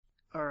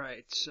All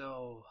right,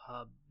 so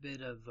a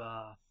bit of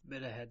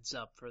heads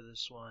up for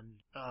this one.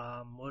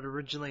 What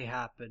originally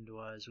happened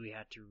was we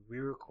had to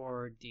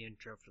re-record the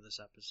intro for this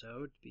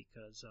episode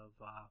because of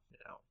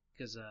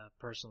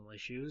personal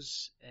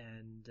issues,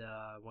 and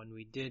when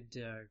we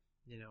did,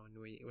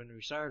 when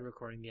we started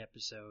recording the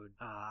episode,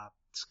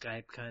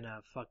 Skype kind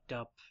of fucked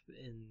up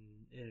in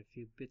a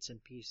few bits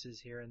and pieces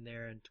here and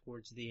there, and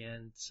towards the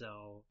end.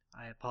 So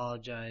I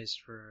apologize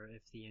for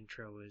if the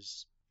intro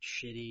is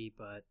shitty,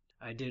 but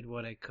I did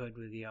what I could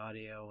with the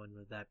audio, and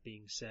with that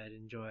being said,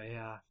 enjoy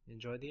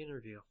the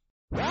interview.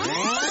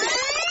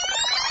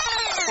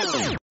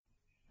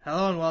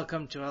 Hello and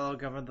welcome to Hello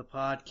Government, the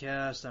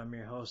podcast. I'm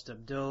your host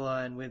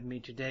Abdullah, and with me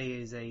today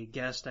is a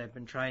guest I've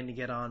been trying to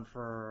get on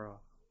for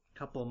a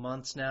couple of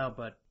months now,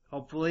 but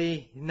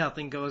hopefully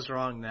nothing goes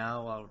wrong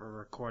now while we're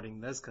recording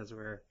this, because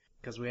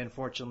we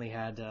unfortunately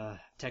had a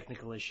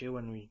technical issue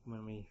when we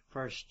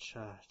first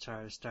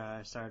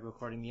started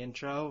recording the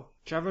intro.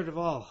 Trevor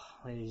Duvall,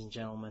 ladies and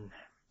gentlemen.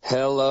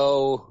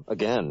 Hello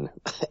again,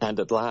 and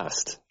at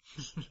last.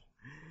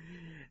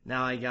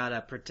 Now I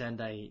gotta pretend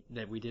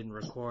that we didn't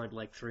record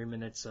like 3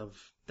 minutes of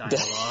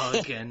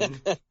dialogue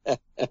and.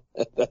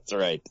 That's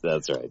right.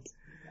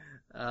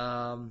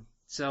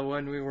 So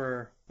when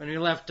we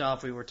left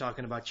off, we were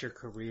talking about your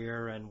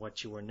career and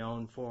what you were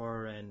known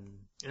for and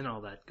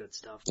all that good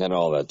stuff. And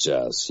all that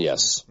jazz,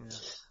 yes.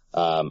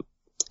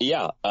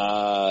 Yeah.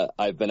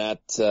 I've been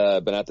at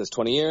this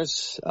 20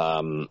 years.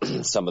 Some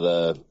of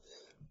the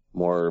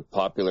more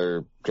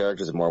popular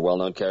characters and more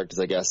well-known characters,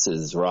 I guess,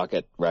 is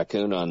Rocket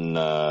Raccoon on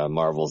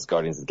Marvel's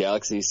Guardians of the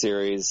Galaxy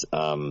series.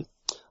 I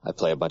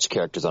play a bunch of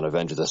characters on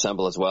Avengers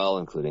Assemble as well,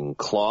 including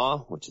Claw,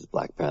 which is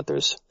Black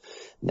Panther's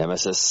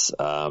nemesis.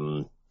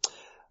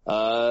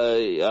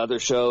 Other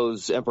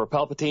shows, Emperor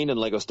Palpatine and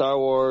Lego Star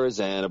Wars,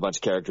 and a bunch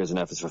of characters in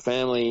F is for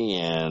Family,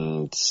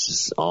 and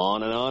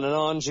on and on and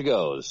on she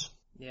goes.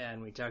 Yeah,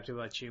 and we talked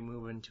about you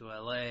moving to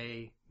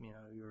LA. You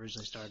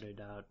originally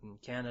started out in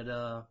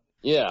Canada.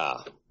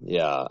 Yeah.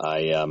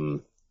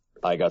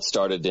 I got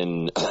started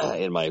in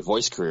my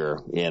voice career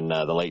in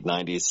the late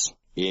 90s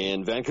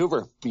in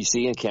Vancouver,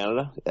 BC in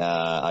Canada.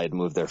 I had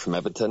moved there from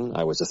Edmonton.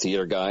 I was a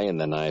theater guy, and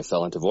then I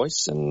fell into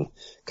voice and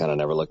kind of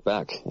never looked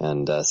back.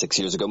 And 6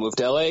 years ago moved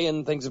to LA,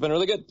 and things have been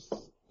really good.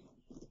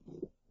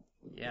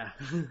 Yeah.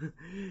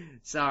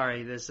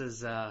 Sorry, this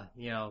is,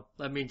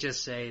 let me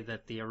just say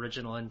that the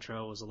original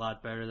intro was a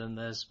lot better than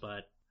this,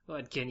 but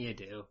what can you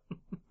do?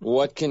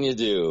 What can you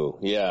do?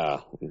 Yeah.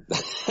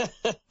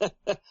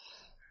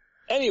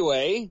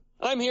 Anyway,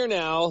 I'm here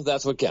now.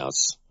 That's what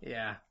counts.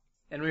 Yeah.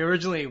 And we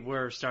originally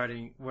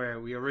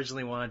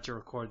wanted to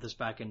record this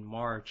back in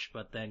March,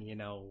 but then,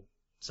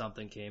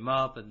 something came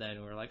up, and then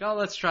we were like, oh,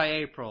 let's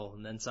try April.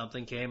 And then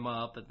something came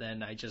up, and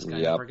then I just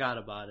kind of forgot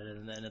about it.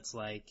 And then it's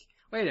like,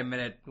 wait a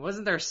minute,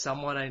 wasn't there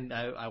someone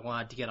I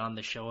wanted to get on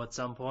the show at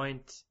some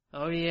point?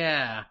 Oh,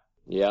 yeah.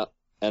 Yeah.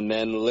 And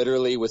then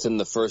literally within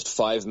the first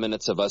 5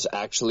 minutes of us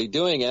actually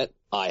doing it,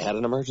 I had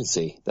an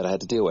emergency that I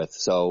had to deal with.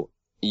 So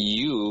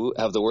you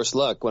have the worst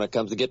luck when it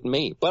comes to getting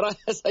me. But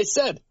as I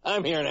said,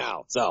 I'm here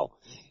now. So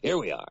here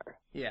we are.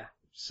 Yeah.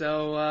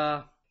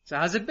 So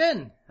how's it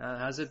been?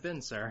 How's it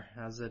been, sir?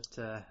 How's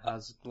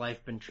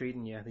life been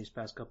treating you these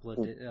past couple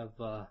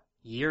of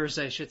years,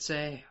 I should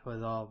say,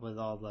 with all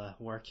the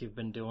work you've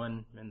been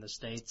doing in the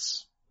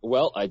States?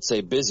 Well, I'd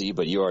say busy,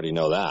 but you already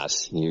know that.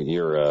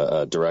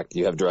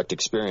 You have direct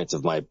experience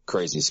of my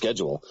crazy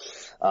schedule.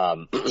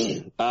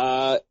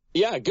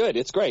 Yeah, good.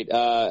 It's great.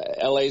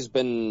 LA's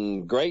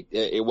been great.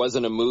 It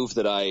wasn't a move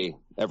that I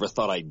ever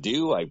thought I'd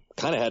do. I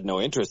kind of had no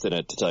interest in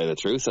it, to tell you the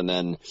truth. And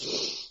then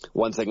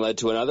one thing led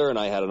to another, and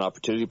I had an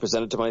opportunity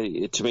presented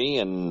to me,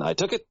 and I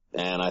took it.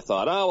 And I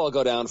thought, I'll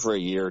go down for a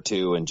year or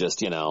two and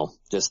just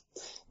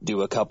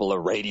do a couple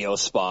of radio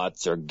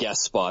spots or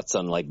guest spots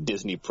on like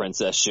Disney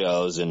princess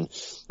shows, and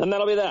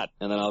that'll be that.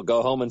 And then I'll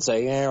go home and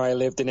say, yeah, I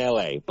lived in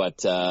LA, but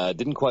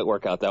didn't quite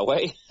work out that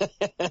way.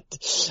 I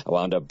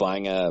wound up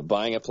buying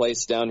a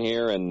place down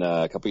here and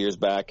a couple years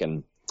back,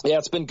 and yeah,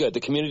 it's been good.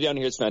 The community down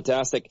here is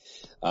fantastic.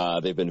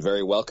 They've been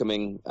very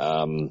welcoming.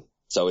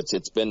 So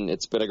it's been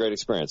a great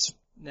experience.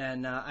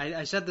 And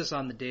I said this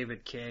on the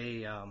David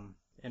Kaye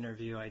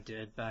interview I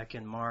did back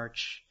in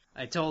March.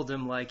 I told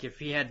him, like, if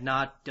he had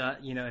not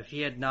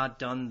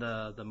done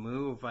the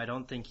move, I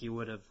don't think he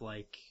would have,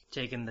 like,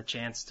 taken the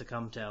chance to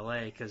come to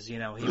LA, because, he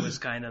was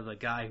kind of the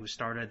guy who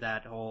started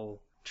that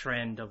whole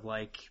trend of,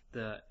 like,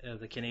 the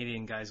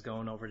Canadian guys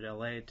going over to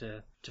LA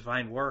to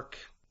find work.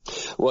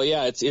 Well,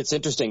 yeah, it's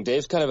interesting.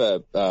 Dave's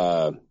kind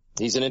of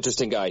he's an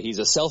interesting guy. He's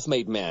a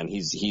self-made man.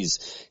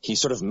 He's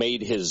sort of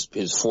made his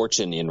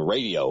fortune in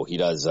radio. He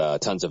does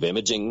tons of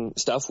imaging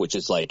stuff, which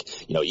is like,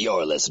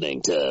 you're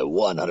listening to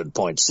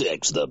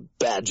 100.6 The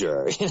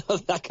Badger,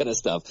 that kind of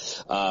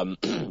stuff.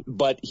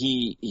 But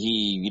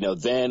he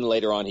then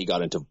later on he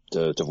got into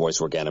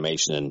voice work,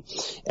 animation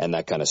and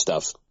that kind of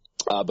stuff.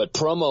 But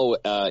promo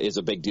is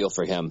a big deal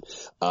for him.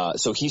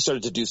 So he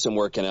started to do some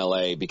work in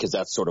LA because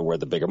that's sort of where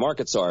the bigger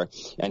markets are.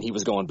 And he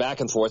was going back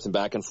and forth.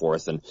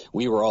 And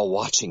we were all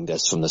watching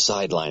this from the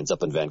sidelines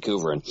up in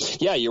Vancouver. And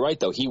yeah, you're right,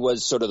 though. He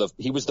was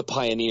the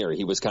pioneer.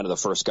 He was kind of the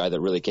first guy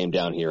that really came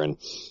down here and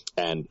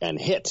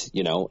hit,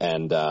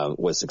 and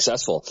was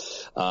successful.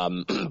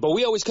 But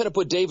we always kind of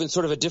put Dave in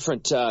sort of a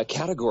different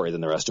category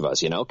than the rest of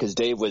us, because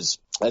Dave was,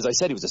 as I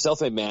said, he was a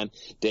self-made man.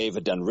 Dave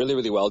had done really,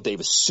 really well. Dave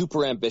is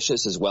super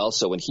ambitious as well.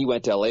 So when he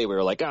went to LA, we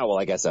were like, oh, well,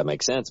 I guess that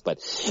makes sense. But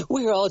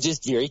we're all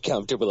just very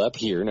comfortable up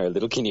here in our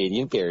little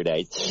Canadian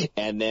paradise.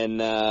 And then,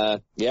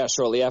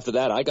 shortly after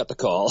that, I got the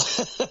call.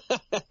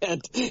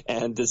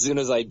 and as soon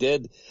as I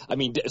did,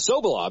 David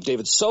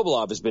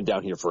Sobolov has been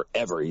down here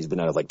forever. He's been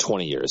out of like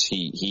 20 years.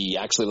 He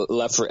actually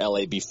left for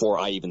LA before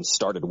I even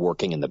started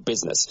working in the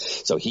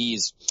business. So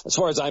he's, as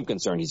far as I'm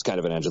concerned, he's kind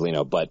of an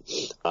Angelino.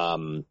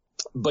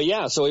 But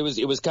yeah, so it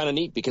was kind of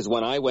neat because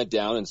when I went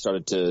down and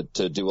started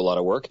to do a lot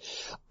of work,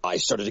 I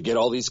started to get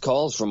all these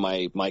calls from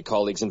my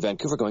colleagues in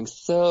Vancouver going,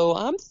 so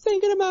I'm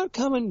thinking about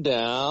coming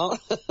down.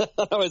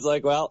 I was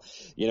like, well,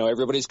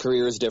 everybody's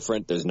career is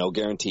different. There's no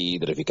guarantee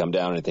that if you come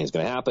down, anything's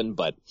going to happen.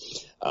 But,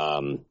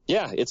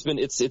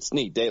 it's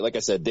neat. Dave, like I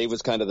said, Dave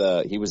was kind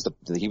of he was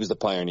the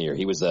pioneer.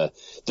 He was the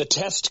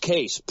test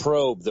case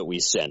probe that we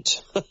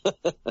sent.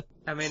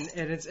 And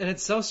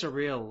it's so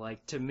surreal,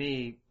 like, to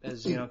me,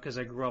 as, cause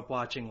I grew up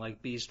watching,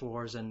 like, Beast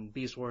Wars, and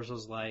Beast Wars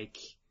was, like,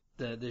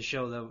 the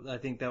show that, I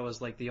think that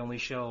was, like, the only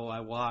show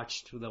I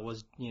watched that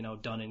was,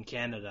 done in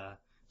Canada.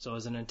 So it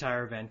was an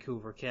entire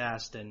Vancouver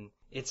cast, and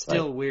it's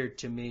still weird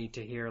to me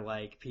to hear,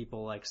 like,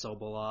 people like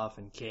Sobolov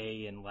and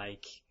Kay and,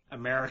 like,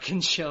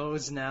 American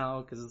shows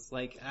now, cause it's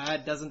like,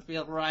 it doesn't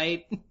feel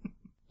right.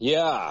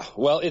 Yeah,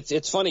 well,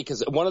 it's funny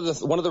because one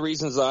of the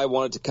reasons that I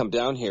wanted to come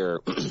down here,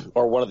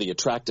 or one of the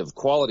attractive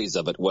qualities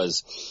of it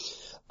was,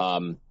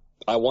 I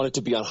wanted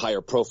to be on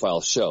higher profile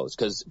shows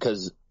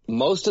because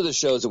most of the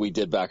shows that we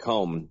did back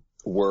home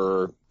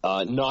were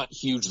not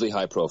hugely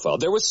high profile.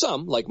 There was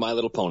some, like My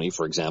Little Pony,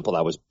 for example,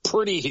 that was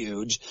pretty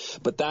huge,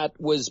 but that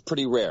was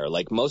pretty rare.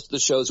 Like most of the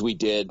shows we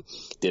did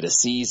a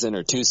season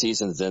or 2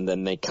 seasons, and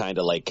then they kind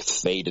of like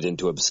faded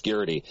into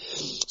obscurity.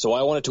 So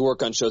I wanted to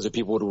work on shows that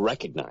people would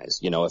recognize.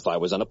 If I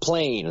was on a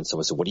plane and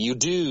someone said, what do you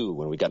do?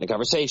 When we got in a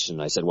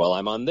conversation, I said, well,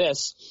 I'm on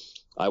this.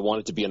 I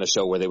wanted to be in a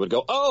show where they would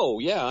go, oh,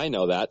 yeah, I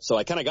know that. So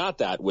I kind of got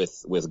that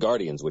with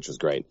Guardians, which was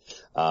great.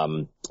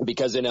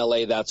 Because in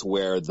LA, that's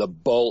where the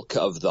bulk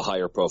of the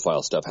higher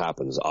profile stuff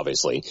happens,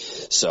 obviously.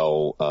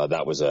 So,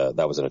 that was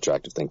an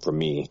attractive thing for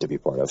me to be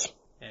part of.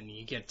 And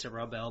you get to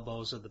rub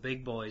elbows with the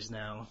big boys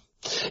now.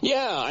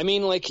 Yeah,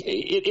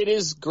 it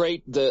is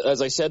great.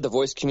 As I said, the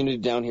voice community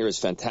down here is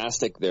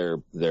fantastic. They're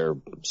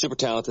super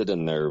talented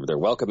and they're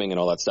welcoming and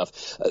all that stuff.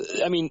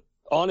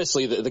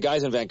 Honestly, the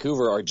guys in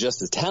Vancouver are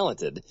just as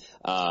talented.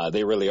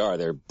 They really are.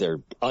 They're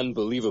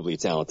unbelievably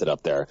talented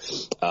up there.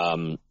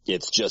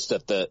 It's just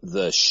that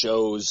the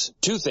shows,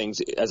 2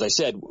 things, as I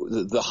said,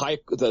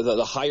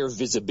 the higher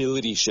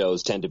visibility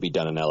shows tend to be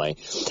done in LA.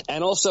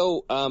 And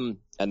also,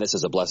 and this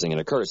is a blessing and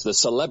a curse, the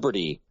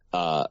celebrity,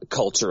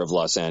 culture of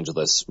Los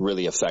Angeles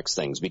really affects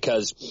things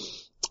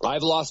because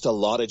I've lost a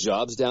lot of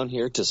jobs down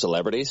here to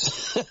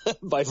celebrities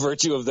by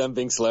virtue of them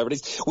being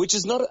celebrities, which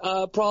is not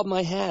a problem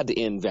I had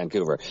in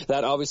Vancouver.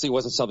 That obviously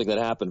wasn't something that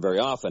happened very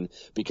often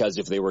because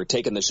if they were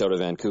taking the show to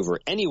Vancouver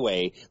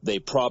anyway, they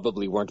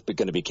probably weren't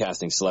going to be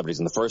casting celebrities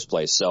in the first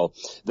place. So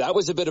that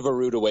was a bit of a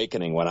rude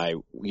awakening when I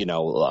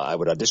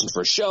would audition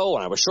for a show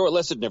and I was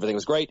shortlisted and everything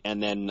was great.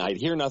 And then I'd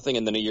hear nothing.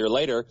 And then a year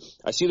later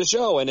I see the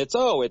show and it's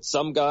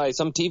some guy,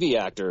 some TV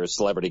actor,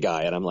 celebrity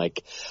guy. And I'm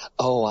like,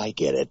 oh, I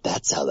get it.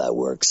 That's how that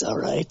works. All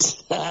right.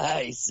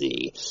 I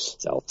see.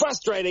 So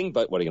frustrating,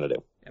 but what are you going to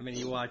do?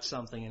 You watch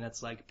something and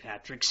it's like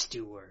Patrick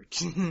Stewart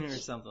or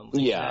something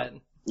like that.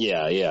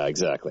 Yeah,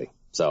 exactly.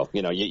 So,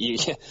 you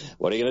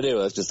what are you going to do?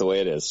 That's just the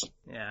way it is.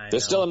 Yeah,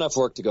 There's still enough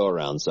work to go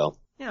around, so.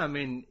 Yeah,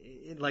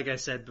 like I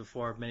said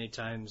before many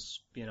times,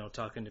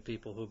 talking to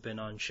people who've been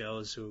on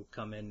shows who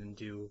come in and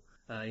do,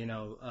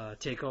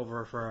 take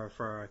over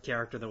for a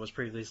character that was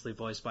previously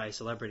voiced by a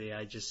celebrity,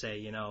 I just say,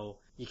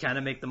 you kind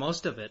of make the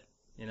most of it.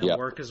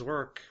 Work is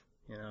work.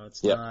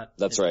 It's not.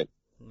 That's right.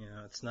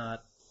 It's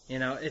not.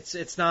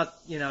 It's not.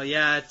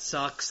 It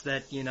sucks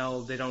that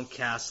they don't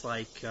cast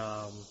like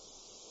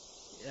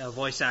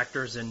voice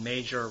actors in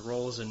major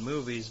roles in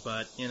movies,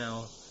 but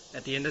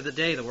at the end of the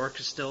day, the work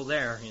is still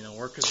there.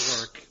 Work is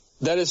work.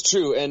 That is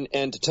true,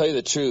 and to tell you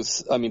the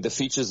truth, the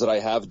features that I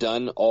have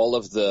done, all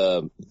of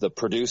the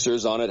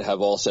producers on it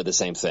have all said the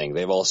same thing.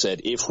 They've all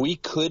said, if we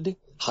could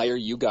hire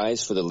you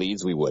guys for the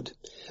leads, we would.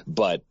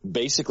 But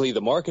basically,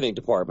 the marketing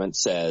department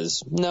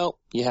says, no,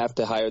 you have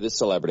to hire this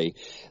celebrity.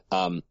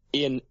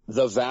 In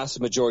the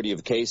vast majority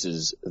of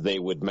cases, they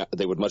would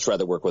much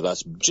rather work with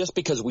us just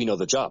because we know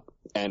the job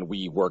and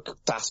we work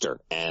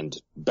faster and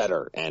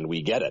better and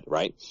we get it,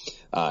 right?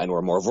 And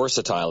we're more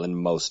versatile in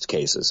most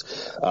cases.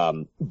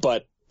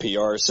 But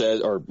PR says,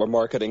 or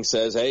marketing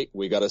says, hey,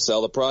 we got to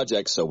sell the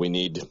project, so we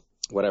need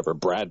whatever,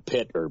 Brad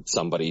Pitt or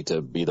somebody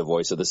to be the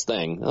voice of this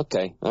thing.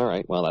 Okay, all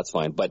right, well, that's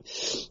fine. But,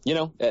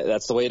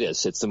 that's the way it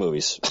is. It's the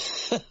movies,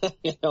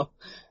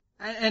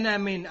 And I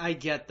mean, I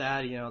get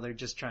that, they're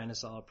just trying to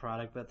sell a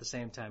product, but at the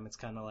same time, it's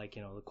kind of like,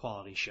 the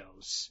quality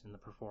shows and the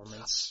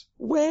performance.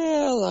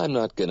 Well, I'm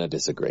not going to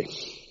disagree.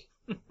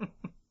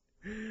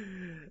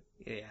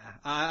 Yeah,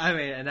 I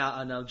mean, and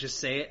I'll just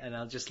say it, and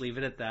I'll just leave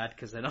it at that,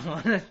 because I don't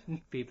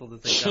want people to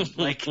think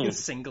I'm, like,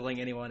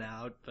 singling anyone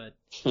out, but,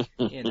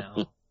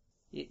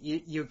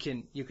 you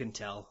can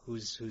tell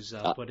who's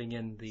putting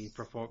in the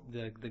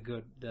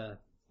good,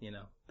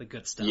 the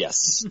good stuff.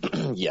 Yes.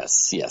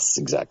 yes,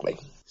 exactly.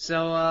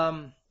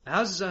 So,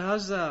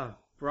 how's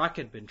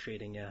Rocket been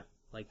treating you?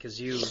 Like,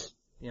 cause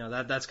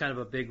that's kind of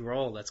a big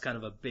role. That's kind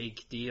of a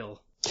big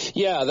deal.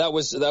 Yeah, that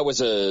was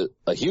a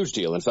huge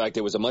deal. In fact,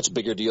 it was a much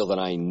bigger deal than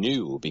I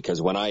knew,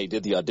 because when I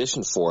did the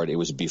audition for it, it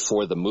was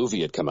before the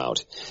movie had come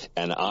out,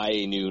 and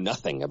I knew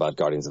nothing about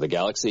Guardians of the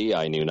Galaxy.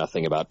 I knew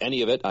nothing about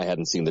any of it. I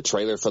hadn't seen the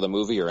trailer for the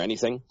movie or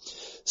anything.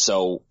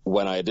 So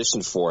when I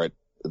auditioned for it,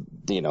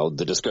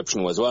 the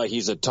description was, well,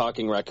 he's a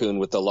talking raccoon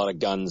with a lot of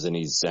guns and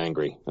he's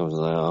angry. I was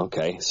like, oh,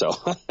 okay. So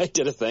I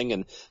did a thing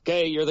and,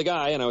 okay, you're the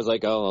guy. And I was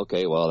like, oh,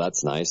 okay, well,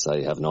 that's nice.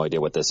 I have no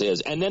idea what this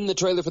is. And then the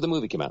trailer for the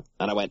movie came out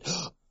and I went,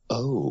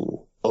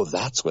 oh,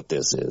 that's what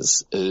this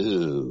is.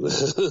 Ooh,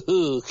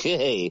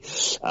 okay.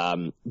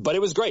 But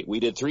it was great. We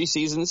did 3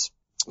 seasons,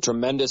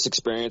 tremendous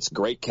experience,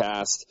 great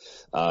cast,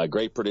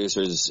 great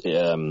producers.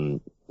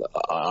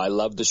 I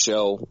loved the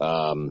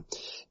show.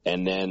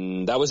 And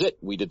then that was it.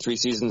 We did 3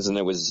 seasons and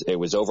it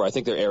was over. I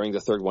think they're airing the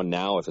 3rd one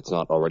now, if it's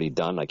not already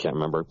done. I can't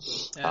remember.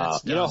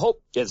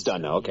 Hope it's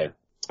done now. Okay. Yeah.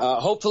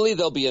 Hopefully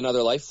there'll be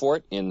another life for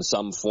it in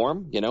some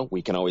form.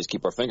 We can always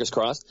keep our fingers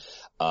crossed.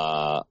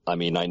 I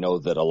know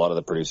that a lot of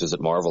the producers at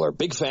Marvel are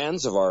big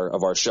fans of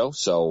our show.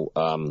 So,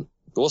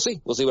 we'll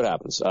see. We'll see what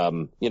happens.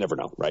 You never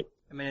know, right?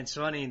 I mean, it's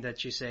funny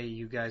that you say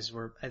you guys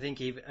were,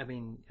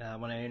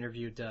 when I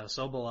interviewed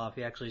Sobolov,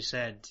 he actually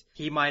said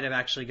he might have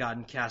actually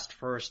gotten cast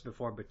first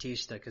before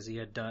Batista, because he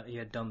had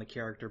done the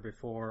character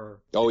before.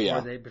 Oh,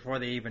 yeah. Before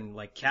they even,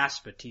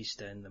 cast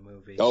Batista in the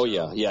movie. Oh,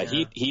 so, yeah.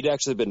 He'd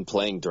actually been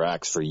playing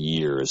Drax for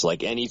years.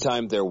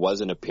 Anytime there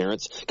was an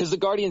appearance, because the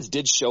Guardians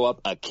did show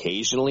up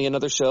occasionally in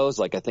other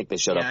shows. I think they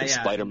showed up in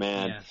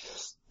Spider-Man. Yeah.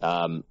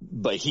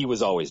 But he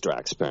was always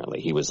Drax,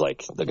 apparently. He was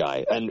the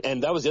guy.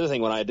 And that was the other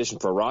thing when I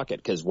auditioned for Rocket,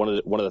 because one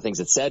of the things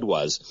it said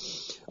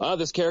was,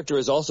 this character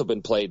has also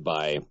been played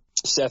by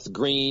Seth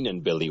Green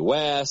and Billy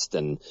West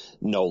and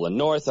Nolan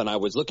North. And I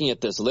was looking at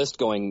this list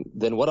going,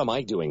 then what am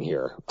I doing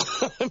here?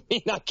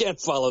 I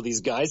can't follow these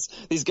guys.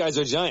 These guys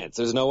are giants.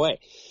 There's no way.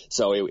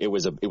 So it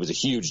was a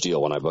huge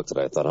deal when I booked it.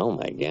 I thought, oh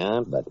my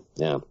God, but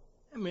yeah.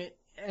 I mean,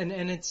 And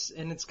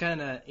it's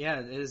kind of,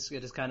 it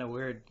is kind of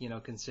weird,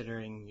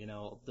 considering,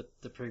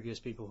 the previous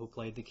people who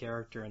played the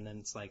character, and then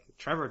it's like,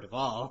 Trevor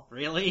Duvall,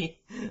 really?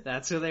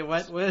 That's who they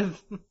went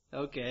with?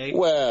 Okay.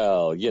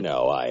 Well,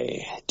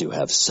 I do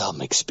have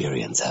some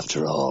experience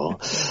after all.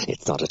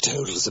 It's not a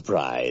total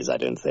surprise, I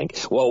don't think.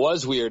 What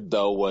was weird,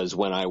 though, was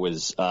when I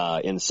was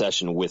in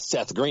session with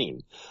Seth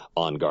Green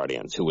on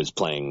Guardians, who was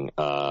playing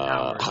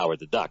Howard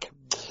the Duck.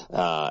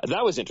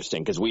 That was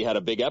interesting because we had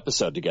a big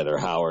episode together,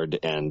 Howard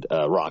and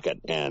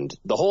Rocket, and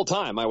the whole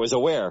time I was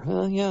aware,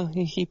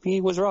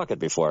 he was Rocket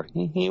before.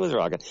 He was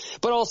Rocket.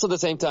 But also at the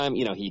same time,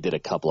 he did a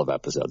couple of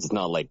episodes. It's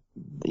not like,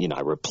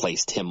 I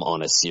replaced him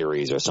on a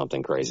series or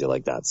something crazy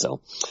like that.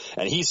 So,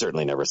 and he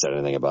certainly never said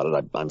anything about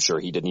it. I'm sure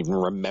he didn't even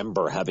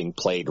remember having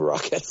played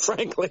Rocket,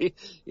 frankly.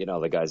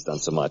 The guy's done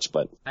so much,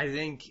 but. I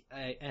think,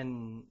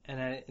 and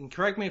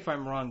correct me if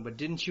I'm wrong, but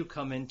didn't you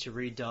come in to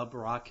redub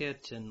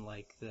Rocket and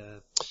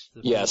the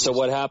yeah, so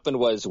what happened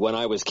was when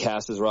I was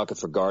cast as Rocket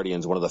for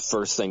Guardians, one of the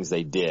first things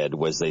they did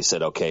was they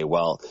said, okay,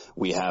 well,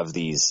 we have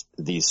these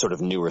sort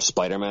of newer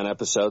Spider-Man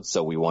episodes,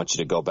 so we want you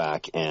to go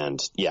back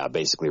and,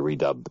 basically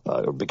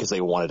redub, because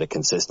they wanted a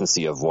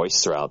consistency of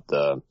voice throughout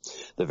the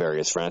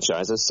various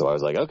franchises. So I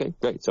was like, okay,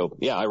 great. So,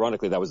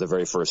 ironically, that was the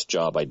very first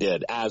job I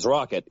did as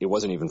Rocket. It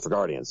wasn't even for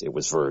Guardians. It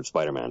was for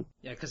Spider-Man.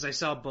 Yeah, because I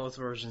saw both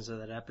versions of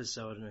that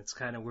episode, and it's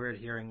kind of weird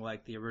hearing,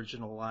 the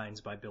original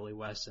lines by Billy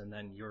West, and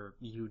then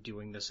you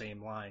doing the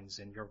same lines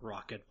in your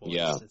Rocket voice.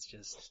 Yeah. It's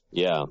just.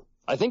 Yeah.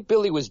 I think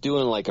Billy was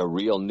doing a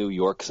real New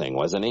York thing,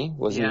 wasn't he?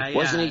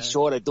 Wasn't he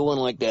sort of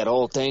doing that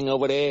whole thing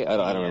over there?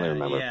 I don't really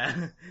remember.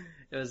 Yeah.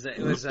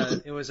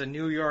 It was a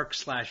New York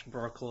 /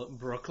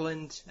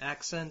 Brooklyn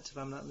accent, if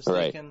I'm not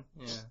mistaken.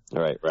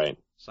 Right. Yeah. Right.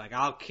 It's like,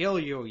 I'll kill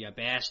you, you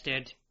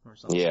bastard, or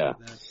something like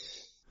that.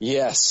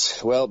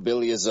 Yes. Well,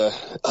 Billy is a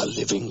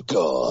living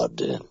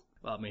god.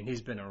 Well,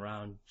 he's been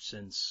around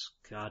since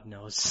God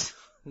knows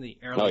the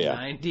early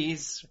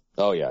 90s.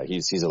 Oh yeah,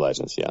 he's a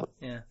legend. Yeah.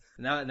 Yeah.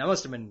 That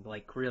must have been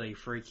really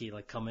freaky,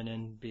 coming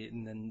in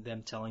and then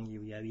them telling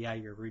you,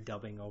 you're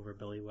redubbing over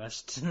Billy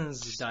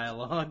West's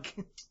dialogue.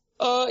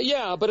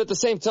 Yeah, but at the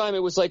same time,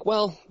 it was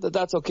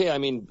that's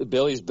okay.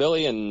 Billy's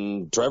Billy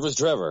and Trevor's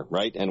Trevor,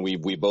 right? And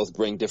we both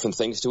bring different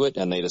things to it,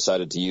 and they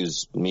decided to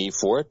use me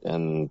for it,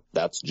 and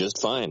that's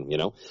just fine,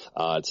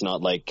 It's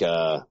not like,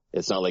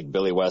 It's not like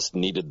Billy West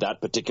needed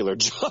that particular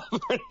job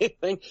or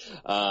anything.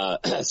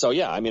 So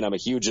yeah, I mean, I'm a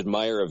huge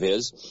admirer of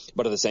his,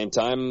 but at the same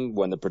time,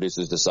 when the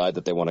producers decide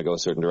that they want to go a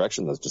certain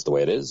direction, that's just the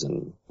way it is.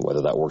 And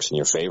whether that works in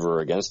your favor or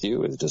against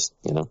you is just,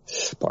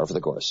 par for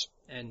the course.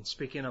 And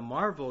speaking of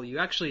Marvel, you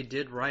actually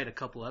did write a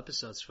couple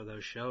episodes for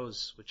those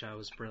shows, which I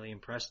was really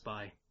impressed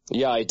by.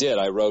 Yeah, I did.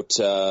 I wrote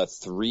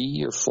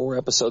 3 or 4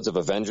 episodes of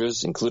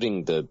Avengers,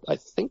 including the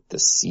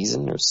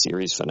season or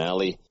series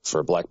finale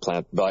for Black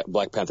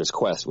Panther's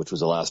Quest, which was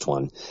the last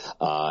one,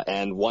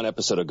 and 1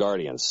 episode of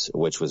Guardians,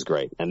 which was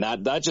great. And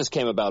that just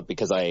came about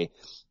because I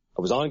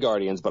was on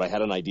Guardians, but I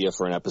had an idea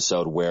for an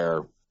episode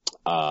where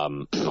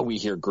we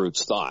hear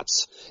Groot's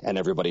thoughts and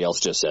everybody else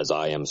just says,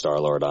 I am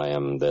Star-Lord, I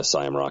am this,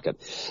 I am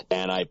Rocket.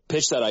 And I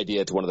pitched that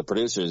idea to one of the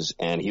producers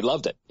and he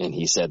loved it. And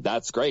he said,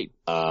 that's great.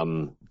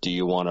 Do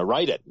you want to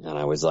write it? And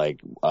I was like,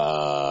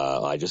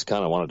 I just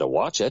kind of wanted to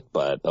watch it,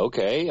 but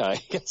okay. I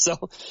guess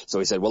so. So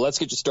he said, well, let's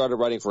get you started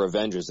writing for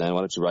Avengers then.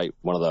 Why don't you write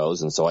one of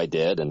those? And so I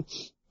did. And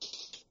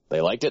they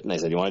liked it, and they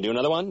said, you want to do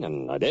another one?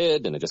 And I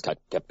did, and it just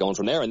kept going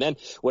from there. And then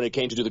when it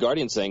came to do the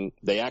Guardians thing,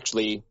 they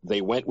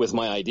went with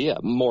my idea,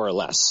 more or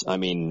less. I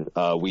mean,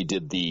 we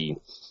did the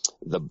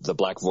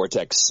Black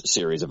Vortex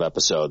series of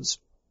episodes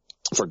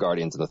for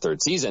Guardians in the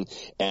 3rd season,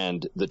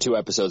 and the 2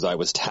 episodes I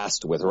was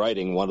tasked with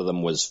writing, one of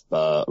them was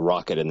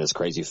Rocket in this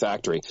crazy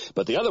factory,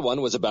 but the other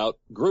one was about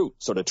Groot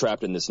sort of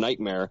trapped in this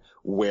nightmare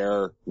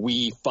where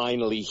we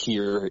finally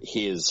hear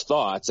his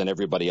thoughts and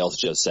everybody else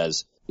just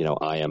says,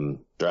 I am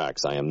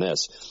Drax, I am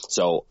this.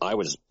 So I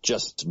was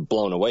just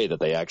blown away that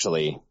they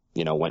actually,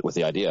 went with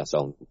the idea.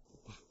 So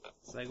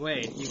it's like,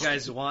 wait, you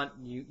guys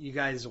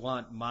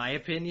want my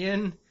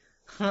opinion?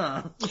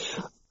 Huh.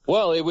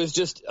 Well, it was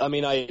just,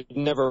 I'd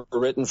never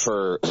written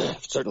for,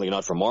 certainly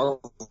not for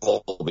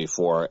Marvel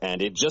before,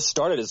 and it just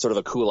started as sort of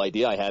a cool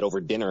idea I had over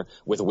dinner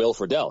with Will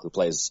Friedle, who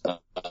plays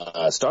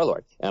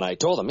Star-Lord. And I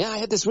told him, I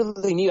had this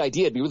really neat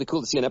idea. It'd be really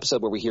cool to see an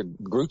episode where we hear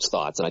Groot's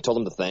thoughts. And I told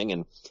him the thing,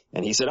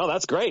 and he said, oh,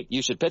 that's great.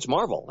 You should pitch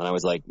Marvel. And I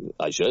was like,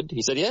 I should?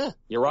 He said, yeah,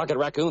 you're Rocket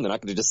Raccoon. They're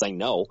not going to just say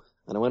no.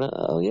 And I went,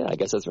 oh, yeah, I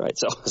guess that's right.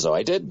 So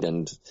I did,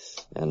 and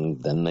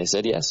then they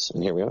said yes,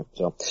 and here we are.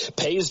 So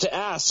pays to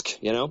ask,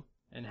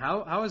 And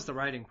how is the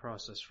writing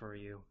process for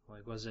you?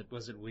 Like, was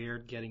it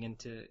weird getting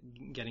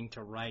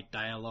to write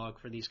dialogue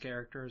for these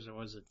characters, or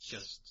was it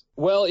just?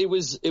 Well, it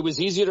was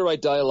easier to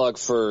write dialogue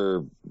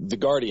for the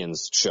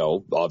Guardians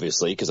show,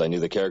 obviously, because I knew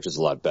the characters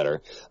a lot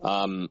better.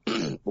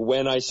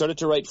 When I started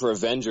to write for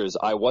Avengers,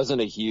 I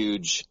wasn't a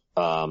huge.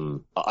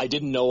 I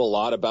didn't know a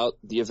lot about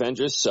the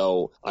Avengers,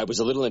 so I was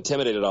a little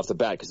intimidated off the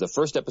bat because the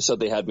first episode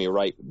they had me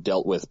write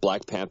dealt with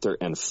Black Panther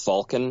and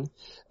Falcon,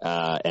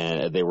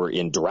 and they were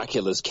in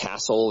Dracula's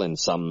castle in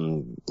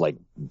some like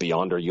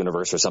Beyonder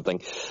universe or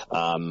something.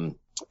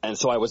 And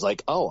so I was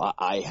like, oh,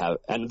 I have,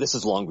 and this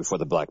is long before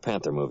the Black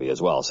Panther movie as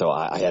well. So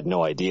I had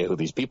no idea who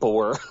these people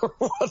were or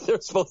what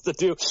they're supposed to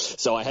do.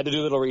 So I had to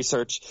do a little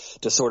research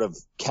to sort of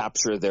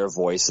capture their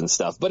voice and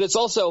stuff. But it's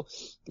also,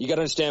 you got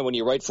to understand when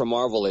you write for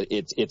Marvel,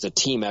 it's a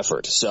team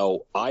effort.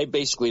 So I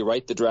basically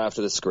write the draft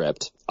of the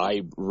script.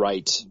 I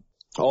write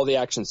all the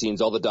action scenes,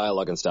 all the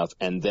dialogue and stuff,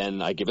 and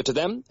then I give it to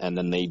them, and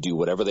then they do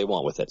whatever they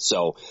want with it.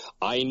 So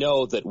I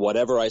know that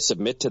whatever I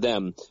submit to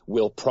them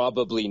will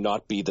probably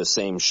not be the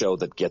same show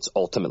that gets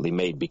ultimately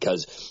made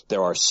because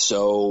there are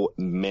so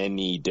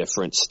many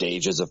different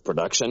stages of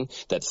production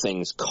that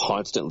things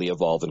constantly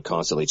evolve and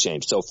constantly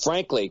change. So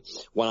frankly,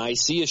 when I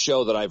see a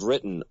show that I've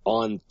written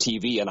on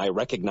TV and I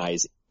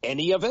recognize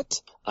any of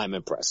it, I'm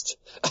impressed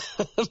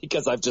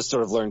because I've just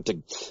sort of learned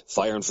to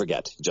fire and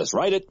forget. Just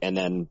write it and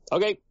then,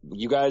 okay,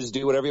 you guys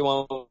do whatever you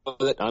want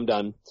with it. I'm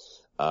done.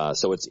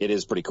 So it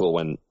is pretty cool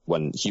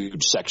when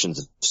huge sections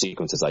of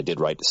sequences I did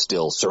write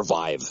still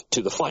survive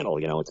to the final,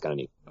 it's kind of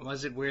neat.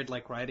 Was it weird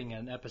like writing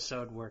an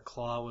episode where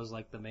Claw was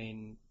like the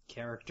main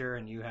character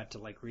and you had to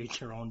like read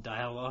your own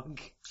dialogue?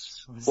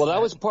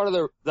 That was part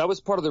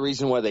of the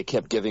reason why they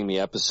kept giving me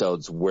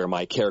episodes where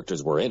my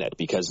characters were in it,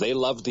 because they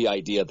loved the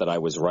idea that I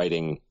was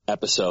writing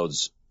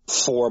episodes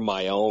for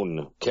my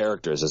own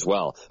characters as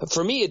well.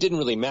 For me, it didn't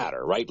really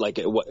matter, right?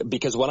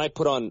 Because when I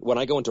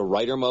go into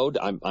writer mode,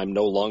 I'm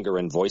no longer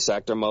in voice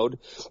actor mode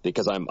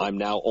because I'm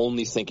now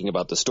only thinking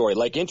about the story.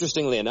 Like,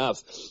 interestingly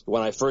enough,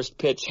 when I first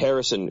pitched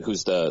Harrison,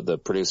 who's the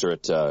producer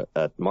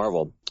at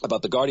Marvel,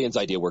 about the Guardians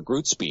idea where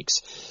Groot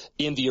speaks,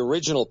 in the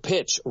original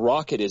pitch,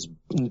 Rocket is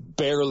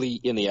barely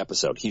in the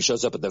episode. He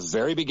shows up at the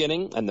very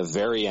beginning and the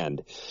very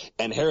end.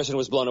 And Harrison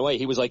was blown away.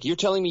 He was like, you're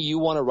telling me you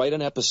want to write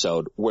an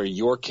episode where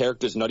your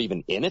character's not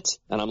even in it?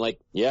 And I'm like,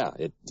 yeah,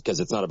 because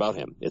it's not about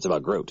him. It's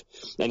about Groot.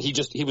 And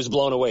he was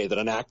blown away that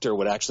an actor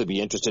would actually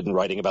be interested in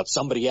writing about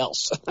somebody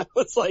else. I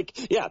was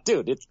like, yeah,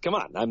 dude, come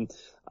on.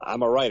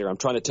 I'm a writer. I'm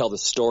trying to tell the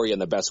story in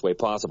the best way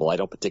possible. I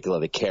don't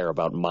particularly care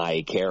about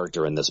my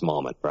character in this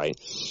moment, right?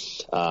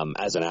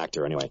 As an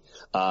actor anyway.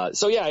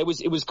 So yeah, it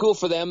was cool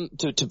for them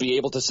to be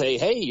able to say,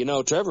 hey,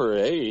 Trevor,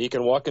 hey, he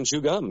can walk and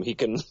chew gum. He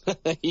can,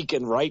 he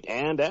can write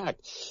and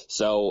act.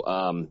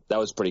 So, that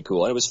was pretty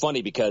cool. And it was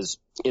funny because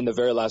in the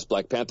very last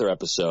Black Panther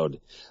episode,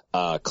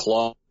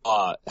 Claw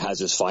has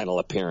his final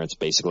appearance,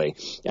 basically,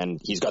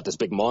 and he's got this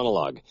big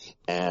monologue.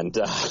 And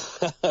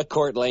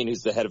Court Lane,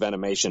 who's the head of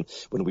animation,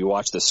 when we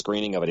watched the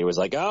screening of it, he was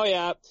like, oh,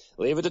 yeah,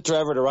 leave it to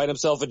Trevor to write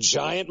himself a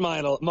giant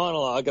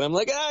monologue. And I'm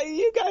like,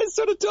 you guys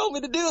sort of told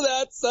me to do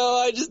that, so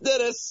I just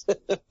did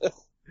it.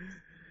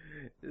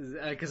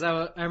 Because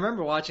I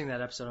remember watching that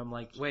episode, I'm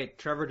like, wait,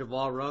 Trevor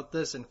Duvall wrote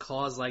this and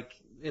Claw's like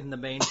in the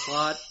main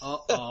plot?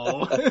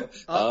 Uh-oh.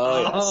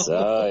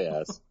 Oh,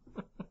 yes.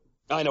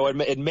 I know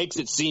it makes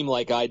it seem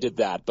like I did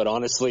that, but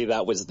honestly,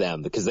 that was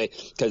them because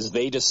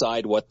they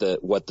decide what the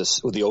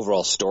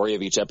overall story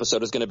of each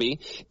episode is going to be,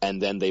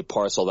 and then they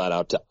parcel that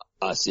out to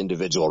us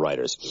individual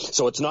writers.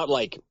 So it's not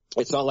like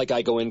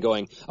I go in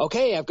going,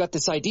 okay, I've got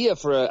this idea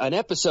for an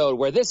episode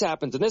where this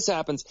happens and this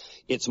happens.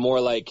 It's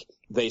more like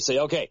they say,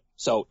 okay,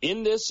 so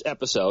in this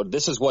episode,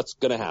 this is what's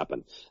going to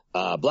happen.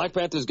 Black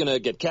Panther's going to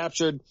get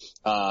captured.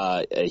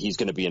 He's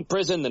going to be in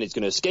prison. Then he's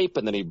going to escape.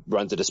 And then he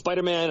runs into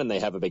Spider-Man and they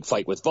have a big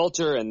fight with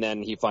Vulture. And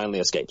then he finally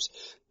escapes.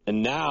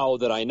 And now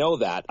that I know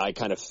that, I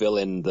kind of fill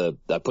in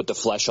I put the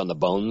flesh on the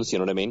bones. You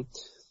know what I mean?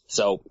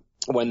 So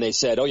when they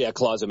said, oh yeah,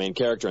 Claw's the main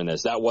character in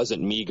this, that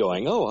wasn't me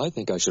going, oh, I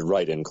think I should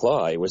write in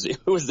Claw. It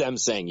was them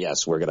saying,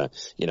 yes, we're going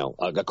to,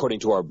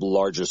 according to our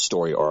larger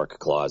story arc,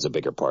 Claw is a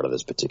bigger part of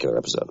this particular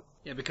episode.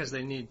 Yeah, because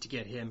they need to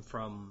get him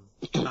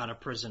out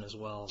of prison as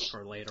well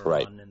for later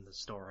right. on in the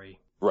story.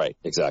 Right,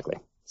 exactly.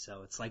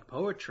 So it's like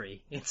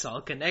poetry. It's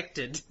all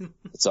connected.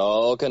 It's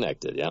all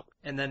connected, yeah.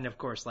 And then, of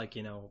course, like,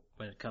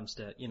 when it comes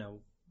to,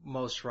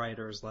 most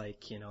writers,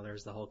 like,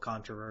 there's the whole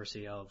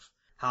controversy of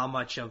how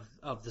much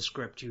of the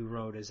script you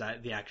wrote is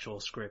the actual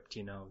script,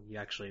 you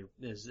actually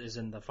is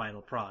in the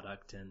final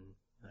product and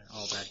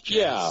all that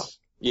jazz.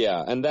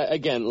 Yeah, and that,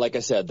 again, like I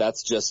said,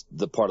 that's just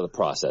the part of the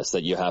process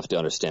that you have to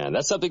understand.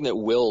 That's something that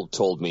Will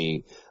told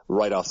me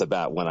right off the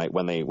bat when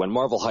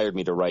Marvel hired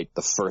me to write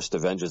the first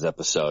Avengers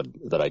episode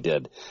that I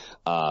did.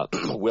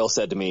 Will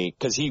said to me,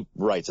 because he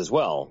writes as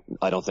well,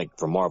 I don't think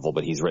for Marvel,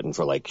 but he's written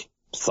for like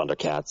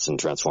Thundercats and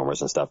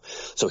Transformers and stuff.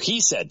 So he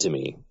said to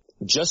me,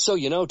 just so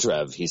you know,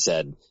 Trev, he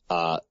said,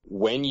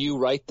 when you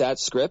write that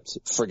script,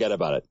 forget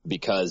about it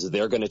because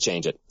they're going to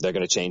change it. They're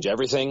going to change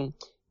everything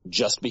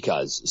just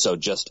because. So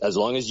just as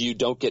long as you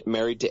don't get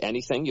married to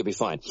anything, you'll be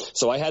fine.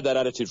 So I had that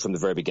attitude from the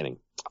very beginning.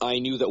 I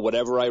knew that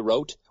whatever I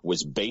wrote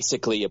was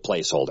basically a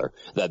placeholder,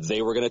 that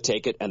they were going to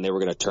take it and they were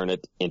going to turn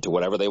it into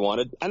whatever they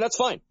wanted. And that's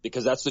fine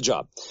because that's the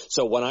job.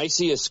 So when I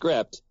see a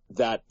script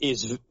that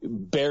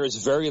bears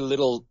very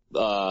little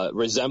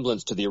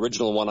resemblance to the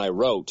original one I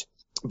wrote,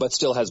 but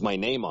still has my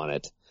name on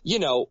it,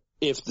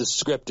 if the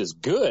script is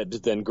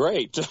good, then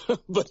great.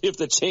 But if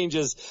the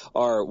changes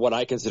are what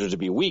I consider to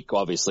be weak,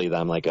 obviously,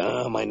 then I'm like,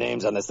 oh, my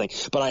name's on this thing.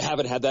 But I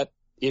haven't had that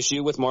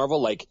issue with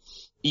Marvel. Like,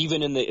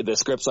 even in the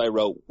scripts I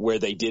wrote where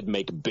they did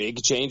make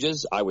big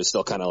changes, I was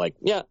still kind of like,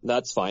 yeah,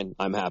 that's fine.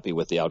 I'm happy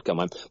with the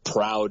outcome. I'm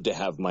proud to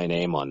have my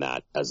name on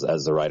that as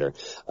the writer.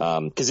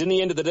 Cause in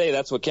the end of the day,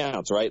 that's what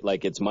counts, right?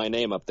 Like it's my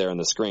name up there on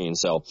the screen.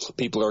 So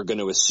people are going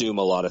to assume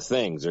a lot of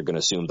things. They're going to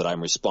assume that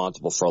I'm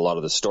responsible for a lot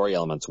of the story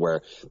elements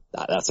where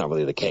that's not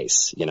really the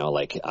case.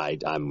 Like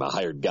I'm a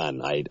hired gun.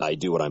 I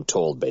do what I'm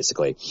told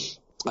basically.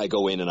 I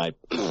go in and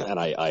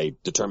I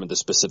determine the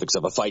specifics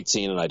of a fight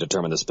scene and I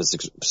determine the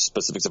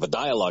specifics of a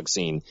dialogue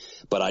scene,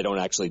 but I don't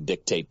actually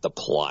dictate the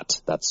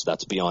plot. That's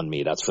beyond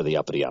me. That's for the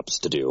uppity ups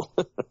to do.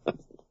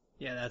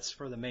 Yeah, that's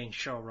for the main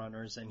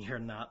showrunners and you're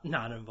not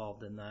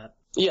involved in that.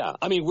 Yeah.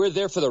 I mean, we're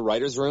there for the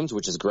writers' rooms,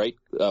 which is great.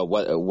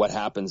 What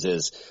happens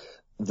is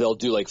they'll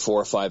do like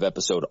 4 or 5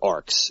 episode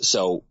arcs.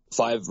 So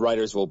 5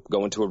 writers will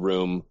go into a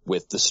room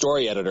with the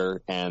story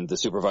editor and the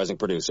supervising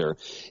producer,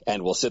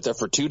 and we'll sit there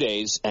for 2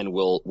 days and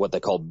we'll what they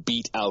call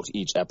beat out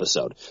each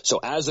episode. So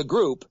as a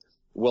group,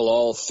 we'll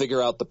all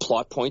figure out the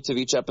plot points of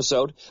each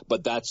episode,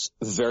 but that's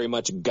very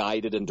much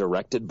guided and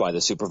directed by the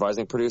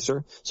supervising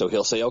producer. So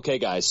he'll say, okay,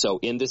 guys, so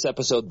in this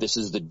episode, this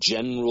is the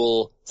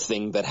general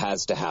thing that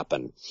has to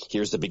happen.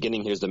 Here's the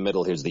beginning, here's the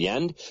middle, here's the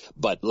end,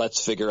 but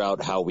let's figure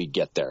out how we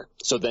get there.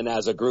 So then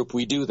as a group,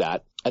 we do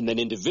that. And then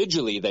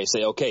individually, they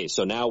say, okay,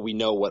 so now we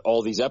know what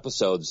all these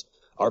episodes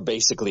are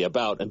basically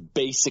about and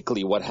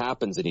basically what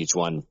happens in each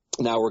one.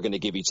 Now we're going to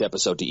give each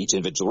episode to each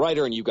individual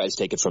writer, and you guys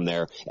take it from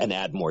there and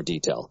add more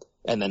detail.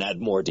 And then add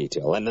more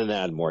detail, and then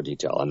add more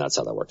detail, and that's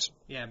how that works.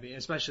 Yeah,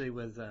 especially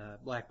with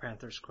Black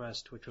Panther's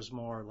Quest, which was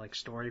more like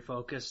story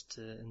focused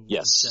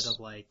instead of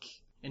like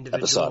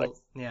individual episodic.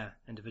 Yeah,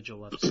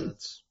 individual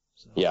episodes.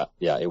 So.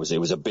 Yeah, it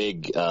was a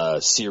big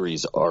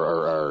series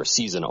or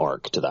season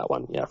arc to that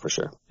one. Yeah, for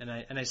sure.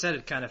 And I said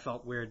it kind of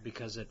felt weird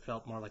because it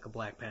felt more like a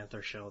Black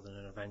Panther show than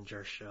an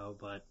Avengers show,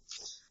 but.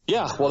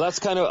 Yeah, well, that's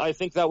kind of, I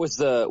think that was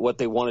what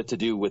they wanted to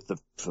do with the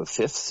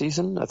 5th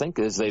season, I think,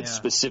 is they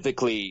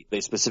specifically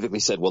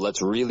said, well,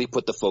 let's really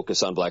put the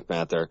focus on Black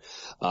Panther.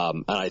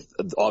 And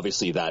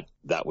obviously that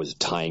was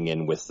tying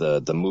in with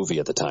the movie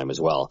at the time as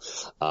well.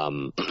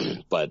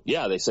 But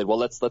yeah, they said, well,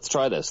 let's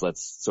try this.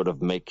 Let's sort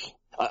of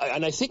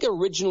and I think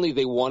originally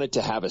they wanted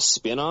to have a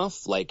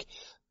spin-off, like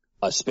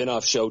a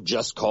spin-off show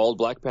just called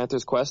Black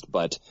Panther's Quest,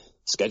 but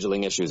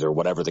scheduling issues or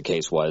whatever the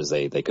case was,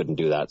 they couldn't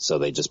do that. So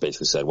they just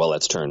basically said, well,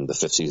 let's turn the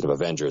 5th season of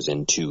Avengers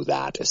into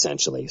that,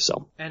 essentially.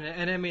 So.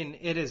 And I mean,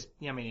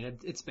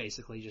 it's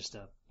basically just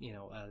a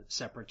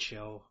separate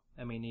show.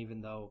 I mean,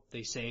 even though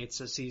they say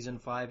it's a season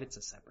 5, it's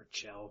a separate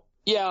show.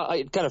 Yeah,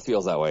 it kind of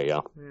feels that way,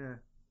 yeah. Yeah.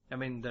 I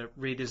mean, the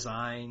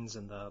redesigns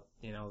and the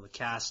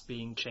cast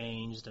being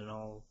changed and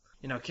all,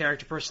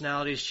 character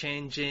personalities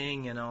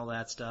changing and all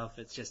that stuff.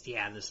 It's just,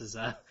 this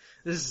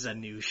is a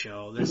new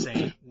show. This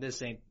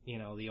ain't,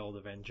 the old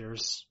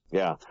Avengers.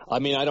 Yeah. I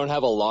mean, I don't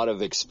have a lot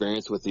of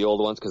experience with the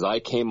old ones because I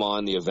came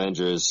on the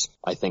Avengers,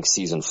 I think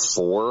season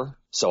 4.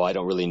 So I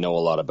don't really know a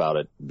lot about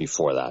it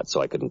before that.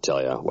 So I couldn't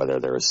tell you whether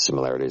there was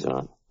similarities or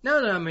not.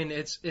 No, I mean,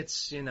 it's,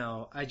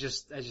 I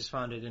just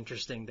found it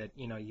interesting that,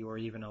 you were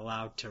even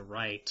allowed to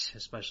write,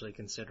 especially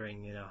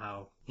considering,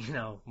 how,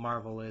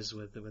 Marvel is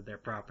with their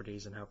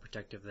properties and how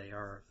protective they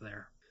are of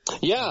their.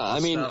 Yeah, I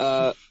mean,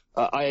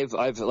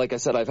 I've, like I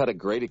said, I've had a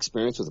great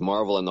experience with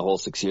Marvel in the whole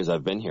 6 years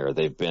I've been here.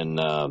 They've been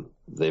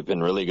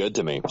really good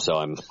to me.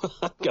 So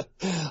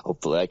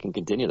hopefully I can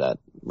continue that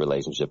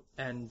relationship.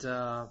 And,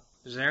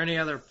 is there any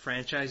other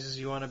franchises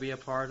you want to be a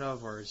part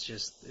of, or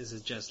is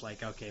it just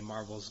like, okay,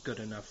 Marvel's good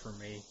enough for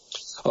me?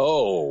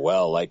 Oh,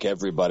 well, like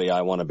everybody,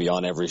 I want to be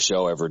on every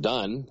show ever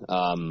done.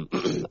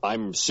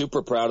 I'm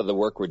super proud of the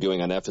work we're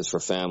doing on F is for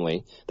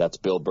Family. That's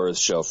Bill Burr's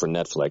show for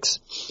Netflix.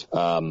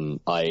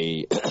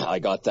 I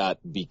got that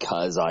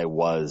because I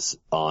was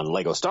on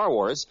Lego Star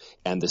Wars,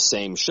 and the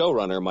same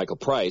showrunner, Michael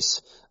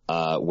Price,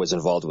 was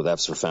involved with F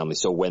is for Family.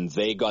 So when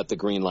they got the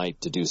green light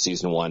to do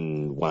season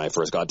 1 when I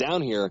first got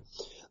down here,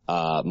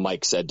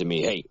 Mike said to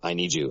me, hey, I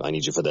need you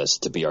for this,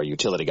 to be our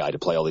utility guy, to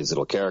play all these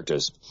little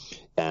characters.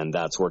 And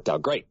that's worked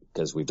out great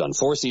because we've done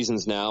 4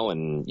 seasons now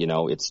and,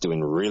 it's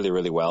doing really,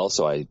 really well.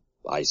 So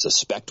I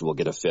suspect we'll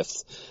get a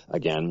 5th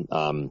again.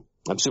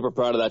 I'm super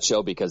proud of that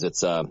show because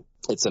it's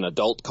an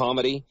adult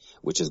comedy,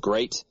 which is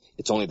great.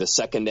 It's only the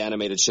 2nd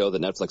animated show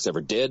that Netflix ever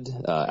did,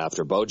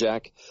 after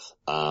BoJack.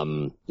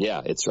 I'm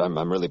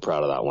really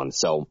proud of that one.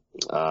 So,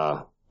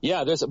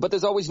 yeah,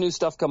 there's always new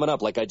stuff coming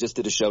up. Like I just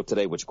did a show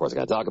today, which of course I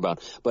gotta talk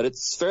about, but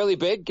it's fairly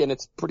big and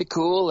it's pretty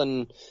cool.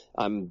 And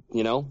I'm,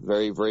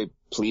 very, very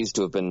pleased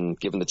to have been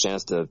given the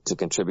chance to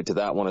contribute to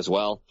that one as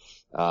well.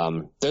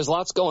 There's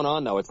lots going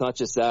on though. It's not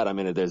just that. I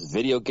mean, there's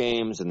video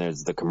games and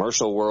there's the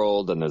commercial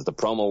world and there's the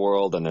promo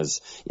world and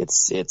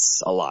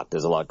it's a lot.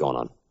 There's a lot going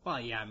on.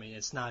 Well, yeah, I mean,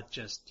 it's not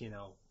just,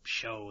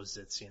 shows.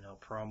 It's,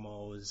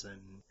 promos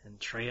and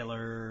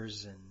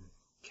trailers and,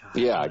 God,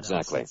 yeah,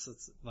 exactly.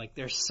 It's like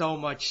there's so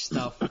much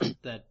stuff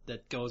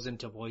that goes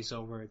into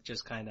voiceover. It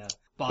just kind of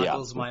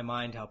boggles my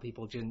mind how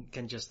people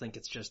can just think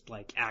it's just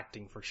like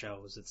acting for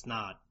shows. It's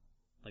not.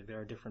 Like there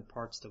are different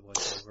parts to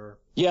voiceover.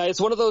 Yeah, it's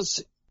one of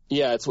those.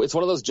 Yeah, it's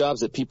one of those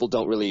jobs that people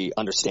don't really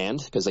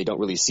understand because they don't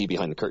really see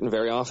behind the curtain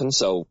very often.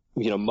 So,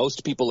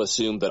 most people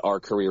assume that our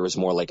career is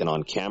more like an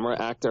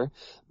on-camera actor,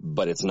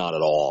 but it's not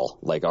at all.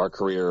 Like our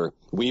career,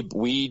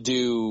 we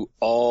do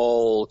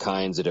all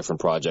kinds of different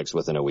projects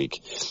within a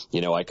week.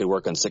 I could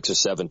work on 6 or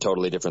 7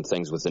 totally different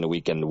things within a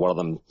week, and one of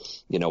them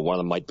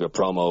might be a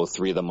promo,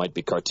 3 of them might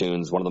be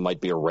cartoons, one of them might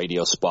be a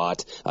radio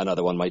spot,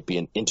 another one might be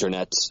an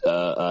internet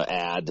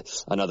ad,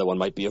 another one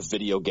might be a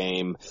video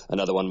game,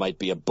 another one might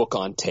be a book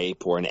on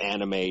tape or an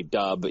anime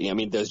dub. I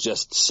mean, there's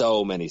just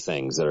so many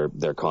things that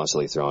they're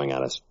constantly throwing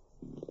at us.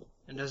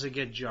 And does it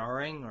get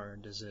jarring, or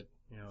does it,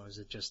 is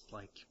it just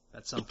like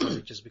at some point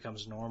it just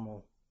becomes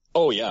normal?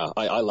 Oh yeah,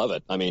 I love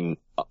it. I mean,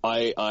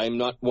 I'm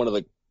not one of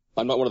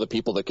the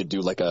people that could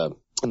do like a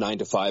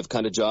 9-to-5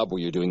 kind of job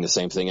where you're doing the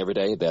same thing every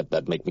day.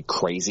 That'd make me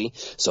crazy.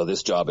 So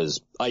this job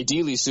is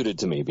ideally suited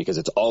to me because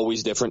it's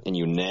always different and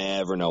you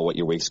never know what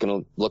your week's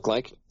going to look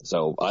like.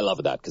 So I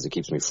love that because it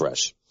keeps me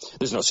fresh.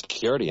 There's no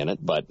security in it,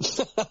 but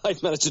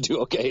I've managed to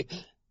do okay.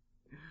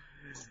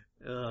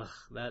 Ugh,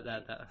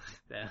 that,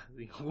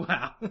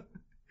 wow.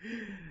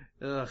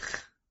 Ugh,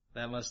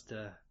 that must,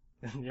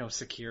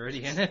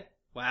 security in it.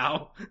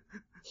 Wow.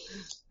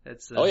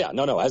 That's, oh yeah,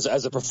 no.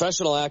 As a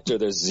professional actor,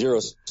 there's zero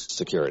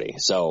security.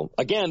 So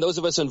again, those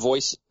of us in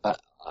voice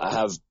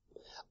have,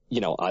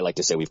 I like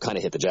to say we've kind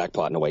of hit the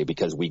jackpot in a way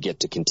because we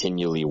get to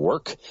continually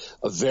work.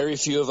 Very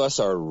few of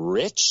us are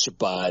rich,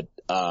 but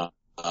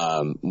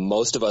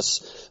most of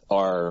us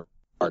are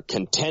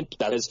content.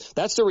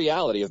 That's the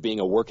reality of being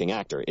a working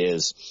actor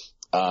is,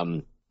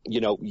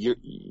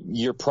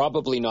 you're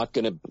probably not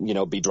going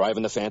to, be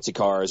driving the fancy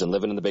cars and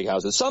living in the big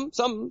houses. Some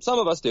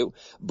of us do,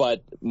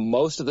 but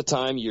most of the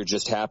time you're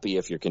just happy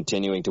if you're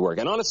continuing to work.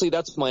 And honestly,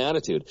 that's my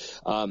attitude.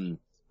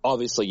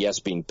 Obviously,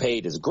 yes, being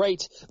paid is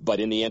great, but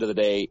in the end of the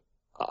day,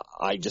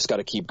 I just got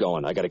to keep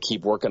going. I got to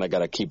keep working. I got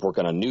to keep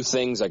working on new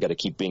things. I got to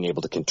keep being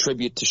able to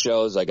contribute to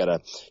shows. I got to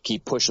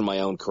keep pushing my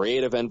own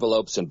creative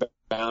envelopes and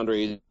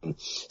boundaries and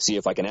see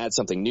if I can add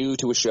something new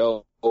to a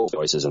show,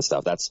 choices and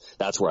stuff.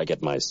 That's where I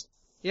get my.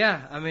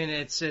 Yeah, I mean,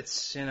 it's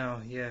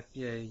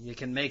you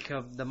can make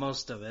the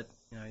most of it.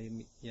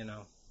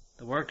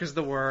 The work is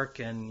the work,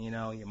 and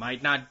you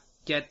might not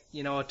get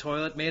a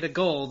toilet made of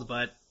gold,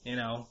 but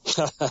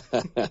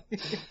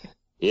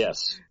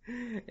Yes.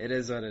 It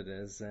is what it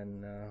is,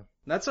 and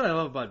that's what I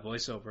love about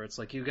voiceover. It's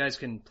like you guys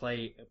can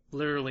play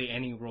literally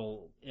any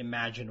role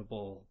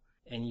imaginable,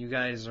 and you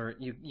guys are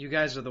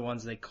the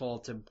ones they call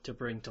to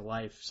bring to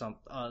life some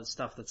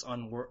stuff that's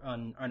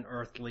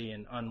unearthly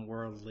and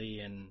unworldly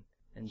and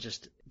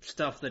just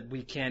stuff that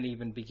we can't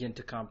even begin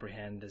to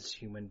comprehend as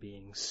human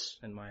beings,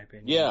 in my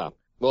opinion. Yeah.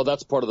 Well,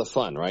 that's part of the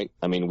fun, right?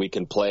 I mean, we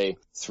can play,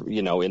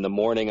 in the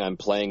morning I'm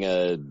playing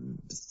a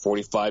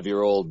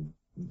 45-year-old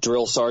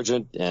drill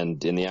sergeant,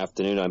 and in the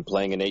afternoon I'm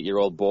playing an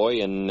 8-year-old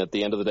boy, and at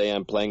the end of the day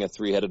I'm playing a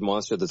 3-headed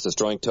monster that's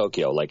destroying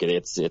Tokyo. Like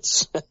it's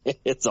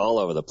it's all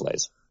over the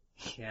place.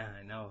 Yeah,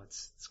 I know.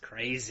 It's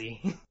crazy.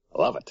 I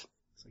love it.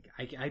 It's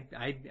like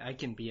I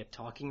can be a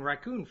talking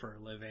raccoon for a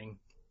living.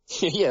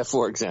 Yeah,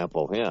 for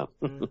example, yeah.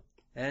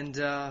 And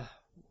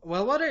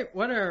well, what are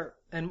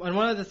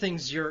one of the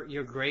things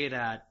you're great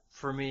at,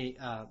 for me,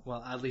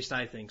 well, at least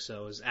I think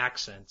so, is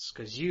accents,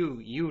 because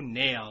you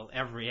nail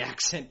every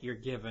accent you're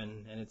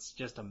given, and it's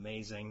just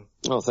amazing.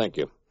 Oh, thank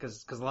you.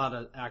 Because a lot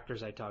of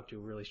actors I talk to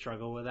really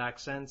struggle with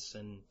accents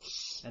and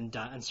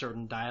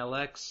certain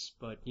dialects,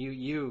 but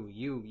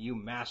you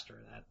master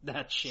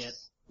that shit.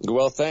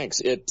 Well,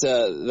 thanks.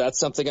 That's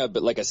something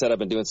like I said, I've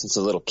been doing since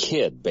a little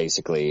kid,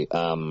 basically.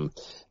 And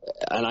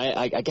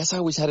I guess I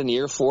always had an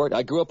ear for it.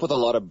 I grew up with a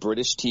lot of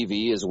British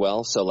TV as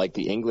well. So like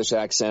the English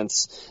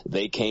accents,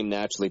 they came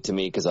naturally to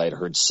me because I had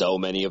heard so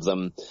many of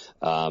them.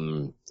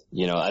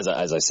 As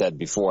I said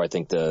before, I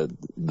think the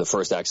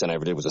first accent I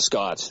ever did was a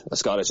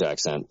Scottish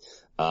accent.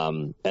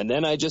 And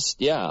then I just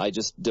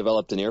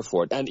developed an ear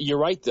for it. And you're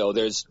right though,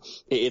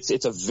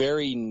 it's a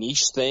very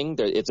niche thing.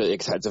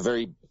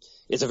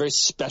 It's a very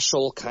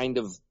special kind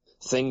of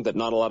thing that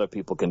not a lot of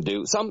people can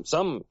do.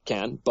 Some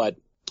can, but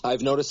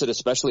I've noticed that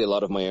especially a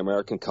lot of my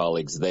American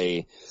colleagues,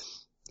 they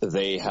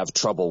have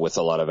trouble with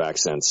a lot of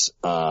accents.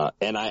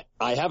 And I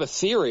have a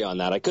theory on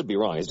that. I could be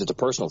wrong. It's just a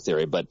personal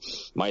theory, but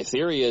my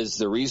theory is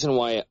the reason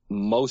why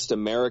most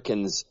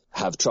Americans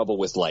have trouble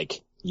with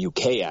like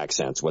UK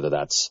accents, whether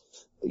that's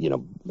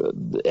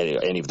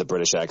any of the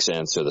British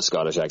accents or the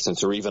Scottish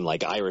accents or even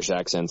like Irish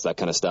accents, that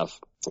kind of stuff,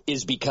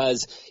 is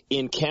because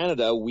in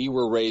Canada, we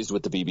were raised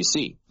with the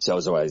BBC. So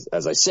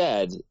as I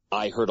said,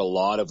 I heard a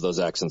lot of those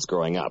accents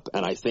growing up,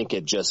 and I think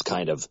it just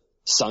kind of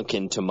sunk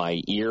into my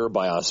ear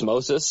by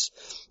osmosis.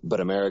 But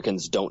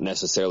Americans don't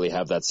necessarily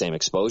have that same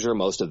exposure.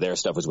 Most of their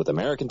stuff is with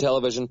American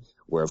television,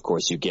 where of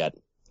course you get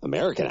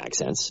American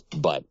accents.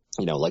 But,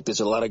 like there's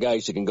a lot of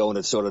guys who can go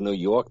into sort of New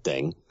York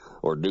thing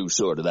or do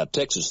sort of that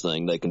Texas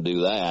thing. They can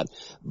do that.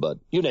 But,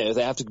 if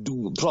they have to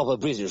do proper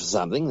British or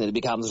something, then it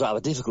becomes rather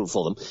difficult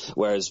for them.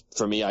 Whereas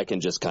for me, I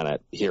can just kind of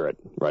hear it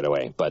right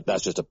away. But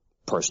that's just a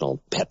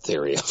personal pet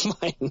theory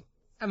of mine.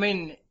 I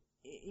mean,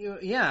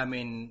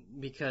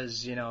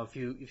 because,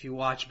 if you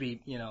watch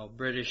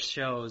British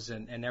shows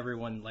and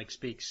everyone like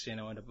speaks,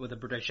 with a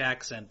British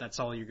accent, that's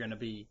all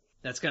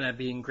that's going to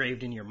be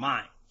engraved in your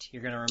mind.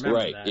 You're going to remember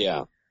right, that. Right,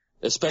 yeah.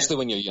 Especially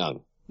when you're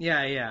young.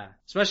 Yeah.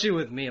 Especially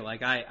with me,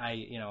 like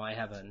I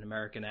have an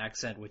American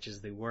accent, which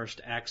is the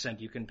worst accent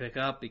you can pick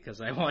up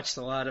because I watched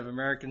a lot of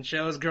American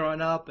shows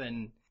growing up,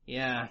 and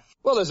yeah.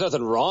 Well, there's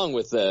nothing wrong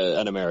with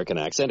an American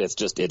accent.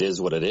 It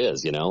is what it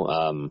is,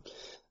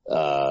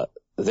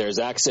 There's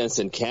accents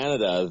in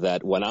Canada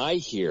that when I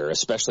hear,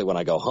 especially when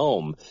I go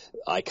home,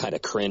 I kind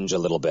of cringe a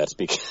little bit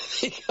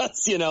because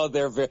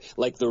they're very,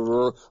 like the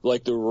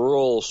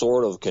rural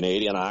sort of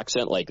Canadian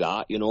accent like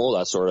that,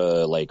 that sort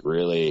of like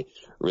really,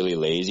 really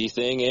lazy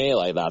thing,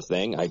 like that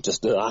thing. I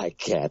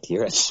can't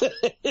hear it.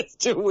 It's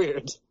too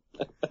weird.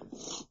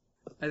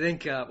 I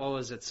think, what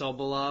was it,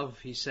 Sobolov,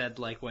 he said,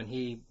 like, when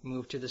he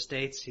moved to the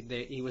States,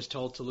 he was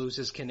told to lose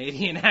his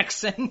Canadian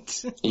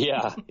accent.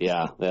 Yeah,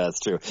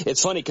 that's true.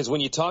 It's funny, because when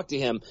you talk to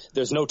him,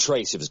 there's no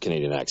trace of his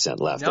Canadian accent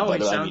left. No,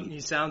 he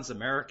sounds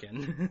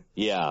American.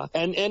 Yeah,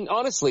 and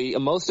honestly,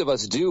 most of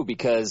us do,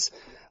 because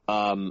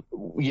I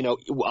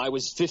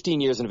was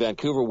 15 years in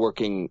Vancouver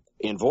working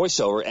in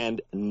voiceover,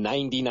 and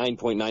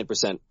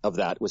 99.9% of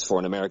that was for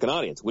an American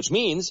audience, which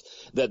means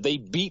that they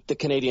beat the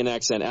Canadian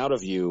accent out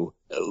of you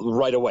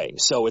right away.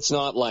 So it's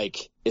not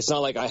like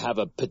I have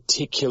a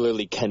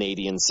particularly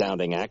Canadian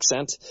sounding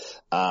accent,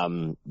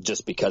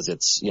 just because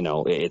it's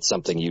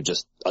something you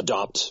just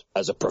adopt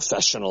as a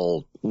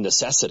professional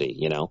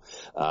necessity,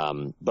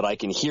 but I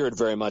can hear it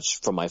very much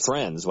from my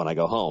friends when I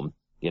go home.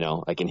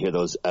 I can hear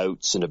those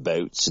outs and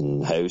abouts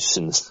and house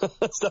and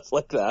stuff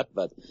like that,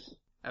 but.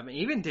 I mean,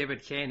 even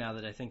David Kaye, now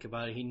that I think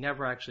about it, he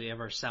never actually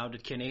ever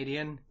sounded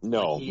Canadian.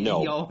 No, He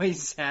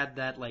always had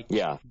that,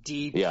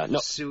 deep,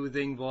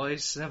 soothing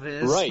voice of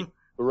his.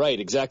 Right,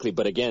 exactly.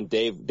 But again,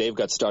 Dave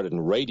got started in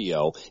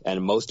radio,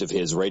 and most of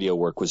his radio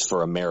work was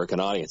for American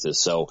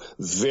audiences. So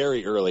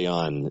very early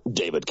on,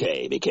 David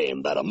Kaye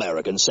became that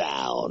American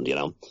sound,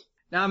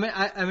 Now,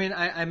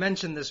 I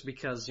mentioned this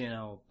because,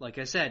 like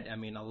I said,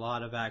 a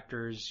lot of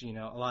actors, a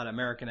lot of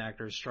American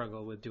actors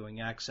struggle with doing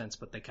accents,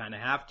 but they kind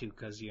of have to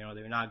because,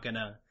 they're not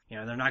gonna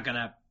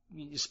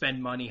you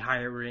spend money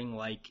hiring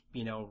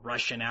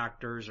Russian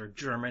actors or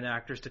German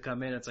actors to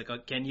come in. It's like,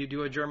 can you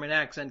do a German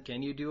accent?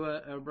 Can you do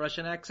a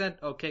Russian accent?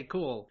 Okay,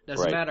 cool.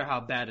 Doesn't matter how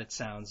bad it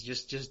sounds.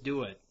 Just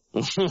do it.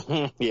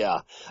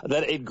 Yeah,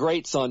 that it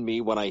grates on me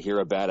when I hear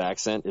a bad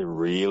accent. It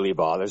really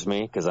bothers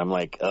me because I'm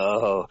like,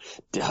 oh,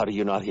 how do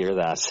you not hear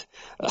that?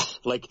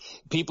 Like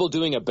people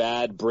doing a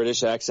bad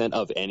British accent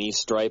of any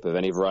stripe, of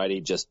any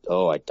variety,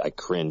 I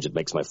cringe. It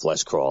makes my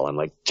flesh crawl. I'm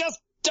like,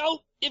 just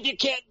don't. If you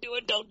can't do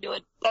it, don't do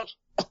it.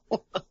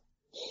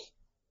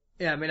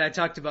 Yeah, I mean, I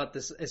talked about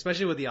this,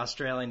 especially with the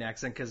Australian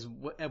accent, because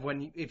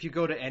if you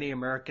go to any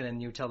American and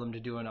you tell them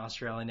to do an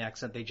Australian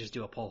accent, they just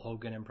do a Paul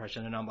Hogan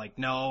impression, and I'm like,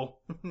 no,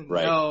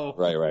 right, no.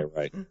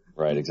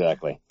 Right,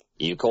 exactly.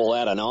 You call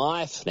that a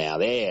knife? Now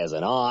there's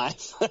a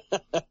knife.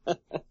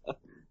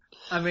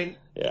 I mean,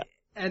 yeah.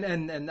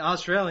 And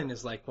Australian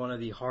is like one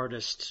of the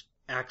hardest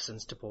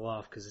accents to pull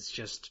off, because it's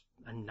just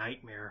a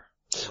nightmare.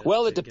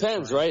 Well, it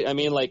depends, right? I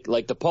mean, like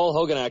the Paul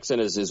Hogan accent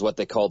is what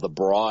they call the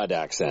broad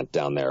accent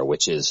down there,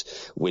 which is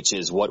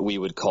what we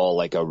would call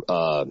like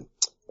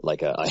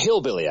a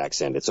hillbilly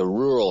accent. It's a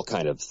rural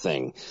kind of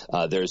thing.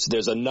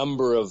 There's a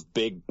number of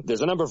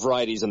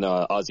varieties in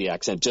the Aussie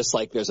accent, just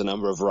like there's a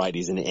number of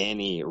varieties in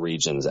any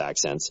region's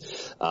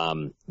accents.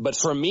 But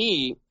for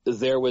me,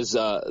 there was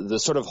the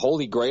sort of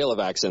holy grail of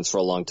accents for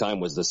a long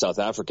time was the South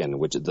African,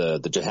 which is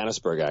the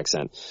Johannesburg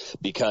accent,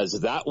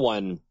 because that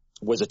one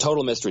was a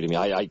total mystery to me.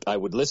 I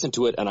would listen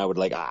to it and I would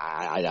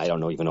I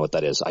don't even know what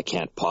that is. I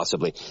can't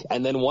possibly.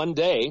 And then one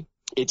day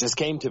it just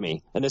came to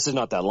me, and this is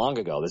not that long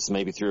ago. This is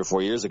maybe 3 or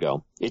 4 years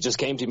ago. It just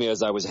came to me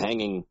as I was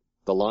hanging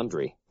the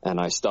laundry, and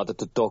I started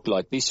to talk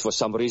like this for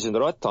some reason.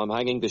 Right, I'm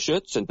hanging the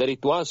shirts, and there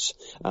it was.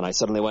 And I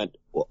suddenly went,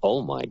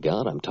 oh my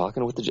God, I'm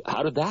talking with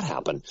how did that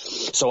happen?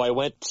 So I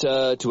went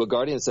to a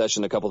Guardian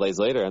session a couple of days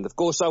later, and of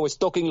course I was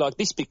talking like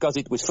this because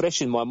it was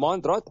fresh in my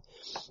mind, right?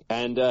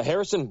 And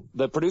Harrison,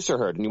 the producer,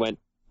 heard, and he went,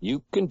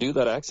 you can do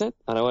that accent?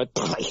 And I went,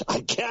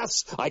 I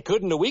guess. I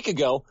couldn't a week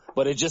ago,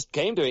 but it just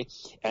came to me.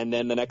 And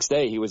then the next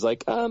day he was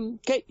like,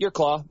 okay, you're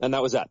Claw. And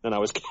that was that. And I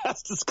was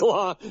cast as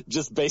Claw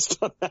just based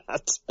on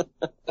that.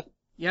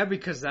 Yeah,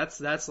 because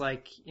that's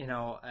like,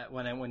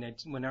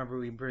 whenever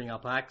we bring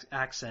up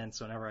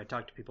accents, whenever I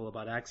talk to people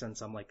about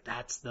accents, I'm like,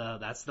 that's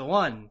the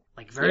one.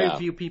 Like very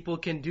few people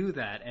can do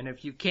that. And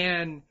if you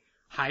can,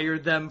 hire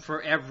them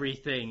for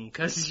everything,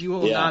 because you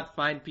will not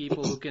find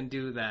people who can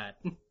do that.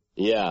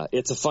 Yeah,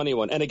 it's a funny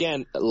one. And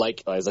again,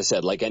 like, as I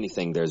said, like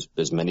anything,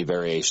 there's many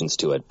variations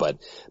to it, but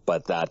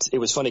it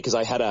was funny because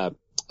I had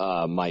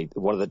one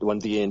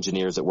of the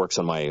engineers that works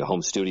on my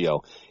home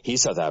studio,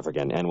 he's South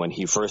African. And when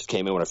he first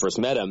came in, when I first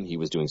met him, he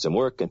was doing some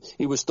work and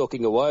he was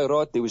talking away,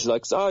 right? He was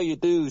like, so you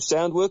do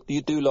sound work? Do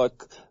you do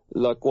like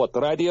what,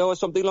 radio or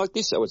something like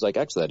this? I was like,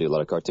 actually, I do a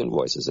lot of cartoon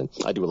voices and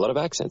I do a lot of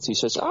accents. He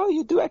says, oh,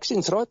 you do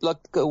accents, right? Like,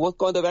 what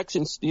kind of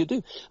accents do you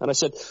do? And I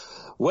said,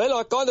 well,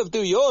 I kind of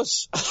do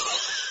yours.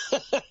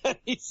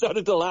 He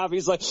started to laugh.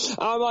 He's like,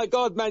 oh my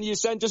God, man, you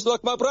sound just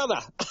like my brother.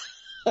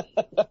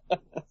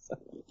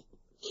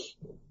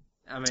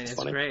 I mean,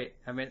 it's great.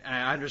 I mean,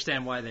 I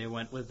understand why they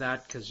went with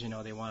that because,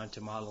 they wanted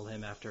to model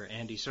him after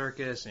Andy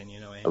Serkis, and,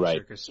 Andy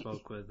Serkis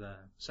spoke with a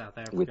South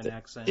African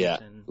accent. Yeah,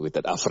 with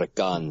that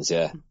Afrikaans,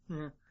 yeah.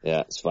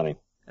 Yeah, it's funny.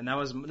 And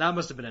that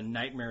must have been a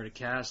nightmare to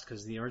cast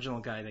because the original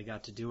guy they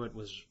got to do it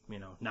was,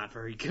 not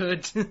very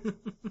good.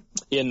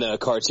 In the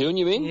cartoon,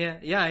 you mean?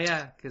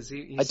 Yeah, because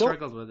he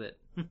struggled with it.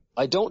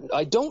 I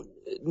don't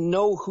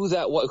know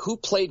who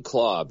played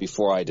Claw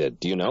before I did.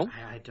 Do you know?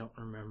 I don't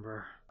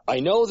remember. I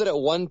know that at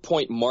one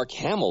point Mark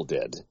Hamill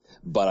did,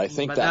 but I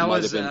think that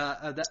might have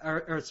been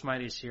Earth's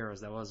Mightiest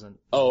Heroes. That wasn't.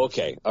 Oh,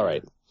 okay, all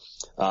right.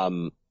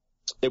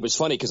 It was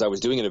funny because I was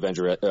doing an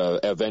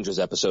Avengers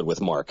episode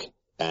with Mark,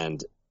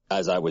 and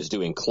as I was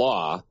doing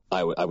Claw,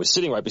 I was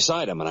sitting right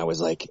beside him, and I was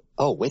like,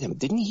 "Oh, wait a minute,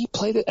 didn't he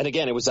play that?" And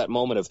again, it was that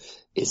moment of,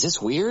 "Is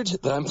this weird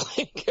that I'm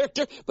playing a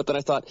character?" But then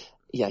I thought,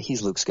 "Yeah,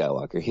 he's Luke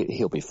Skywalker.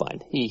 He'll be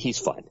fine. He's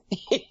fine.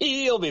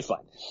 He'll be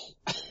fine."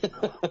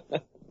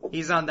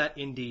 He's on that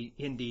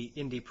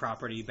indie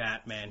property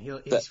Batman.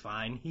 He's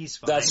fine. He's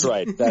fine. That's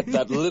right.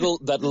 That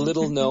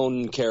little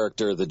known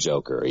character, the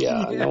Joker.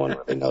 Yeah, no one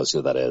really knows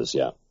who that is.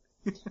 Yeah.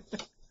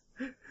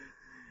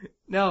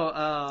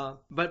 No,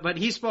 but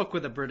he spoke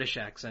with a British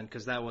accent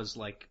because that was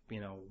like,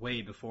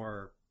 way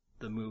before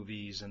the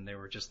movies, and they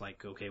were just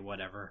like, okay,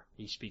 whatever.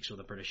 He speaks with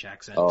a British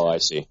accent. Oh, I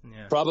see.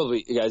 Yeah.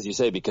 Probably, as you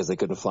say, because they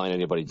couldn't find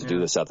anybody to do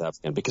the South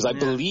African. Because I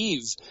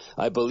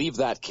believe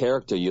that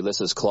character,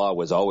 Ulysses Claw,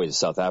 was always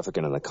South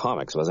African in the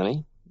comics, wasn't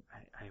he?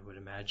 I would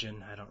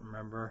imagine. I don't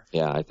remember.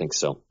 Yeah, I think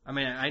so. I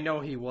mean, I know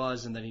he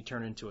was, and then he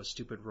turned into a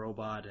stupid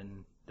robot,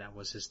 and that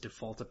was his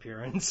default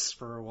appearance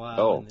for a while.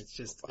 Oh, and it's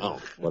just, wow,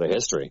 what a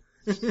history.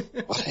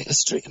 What a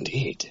history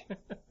indeed.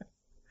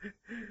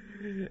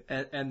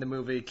 And the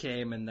movie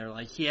came, and they're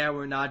like, "Yeah,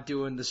 we're not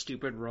doing the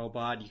stupid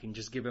robot. You can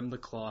just give him the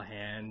claw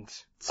hand."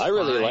 I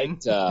really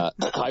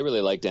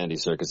liked Andy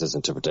Serkis'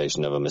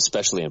 interpretation of him,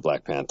 especially in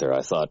Black Panther.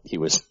 I thought he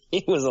was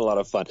a lot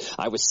of fun.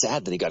 I was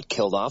sad that he got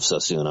killed off so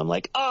soon. I'm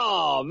like,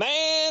 oh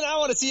man, I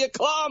want to see a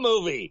Claw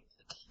movie.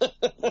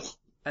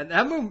 And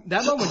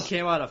that moment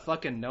came out of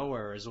fucking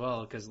nowhere as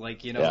well, because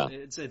like, you know, Yeah.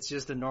 it's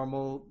just a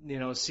normal, you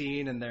know,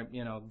 scene, and there,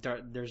 you know,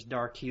 there's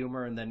dark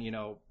humor, and then, you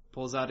know,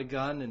 pulls out a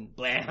gun and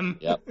blam.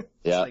 Yep. It's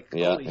Yeah. like,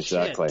 Yeah. holy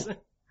Exactly.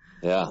 shit.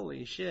 Yeah.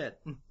 Holy shit.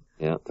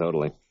 Yeah.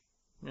 Totally.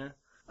 Yeah.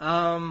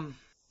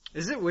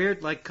 Is it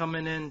weird, like,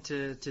 coming in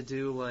to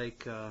do,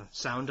 like,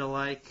 sound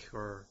alike,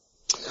 or,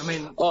 I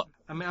mean, Well,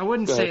 I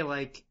wouldn't go say, ahead.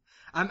 like,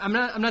 I'm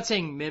not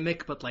saying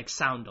mimic, but, like,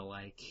 sound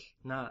alike.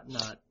 Not,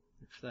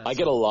 if that's I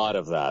get a lot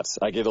of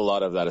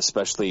that.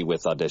 Especially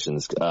with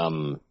auditions.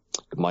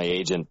 My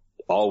agent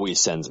always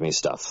sends me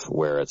stuff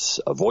where it's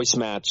a voice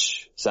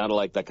match, sound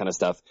alike, that kind of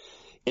stuff.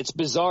 It's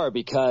bizarre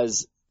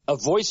because a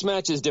voice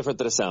match is different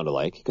than a sound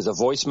alike, because a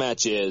voice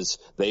match is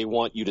they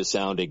want you to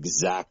sound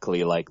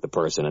exactly like the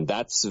person, and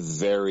that's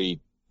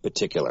very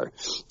particular.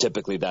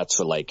 Typically that's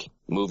for like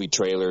movie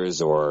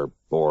trailers or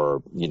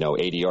you know,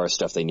 ADR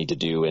stuff they need to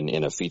do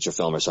in a feature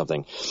film or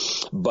something.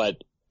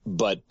 But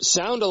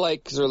sound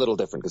alikes are a little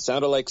different, because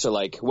sound alikes are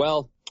like,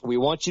 well, we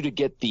want you to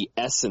get the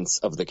essence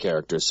of the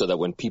character so that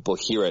when people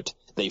hear it,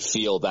 they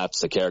feel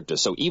that's the character.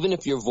 So even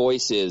if your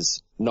voice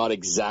is not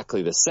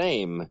exactly the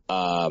same,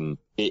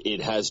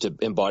 it has to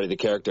embody the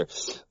character.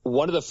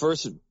 One of the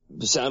first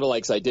sound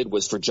alikes I did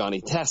was for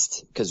Johnny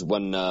Test, because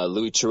when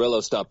Louis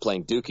Chirillo stopped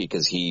playing Dookie,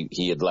 because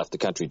he had left the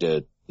country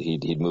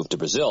he'd moved to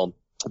Brazil,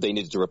 they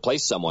needed to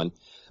replace someone,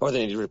 or they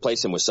needed to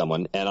replace him with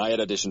someone, and I had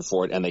auditioned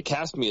for it, and they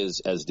cast me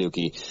as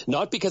Dookie,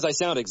 not because I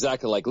sound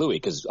exactly like Louis,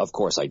 because of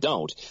course I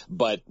don't,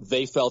 but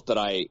they felt that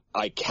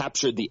I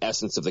captured the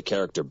essence of the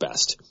character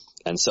best.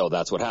 And so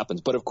that's what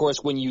happens. But of course,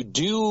 when you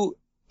do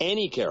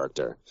any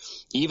character,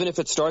 even if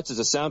it starts as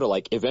a sound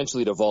alike,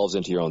 eventually it evolves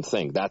into your own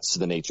thing. That's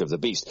the nature of the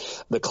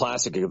beast. The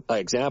classic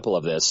example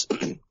of this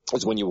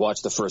is when you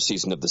watch the first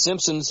season of The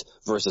Simpsons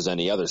versus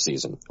any other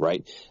season,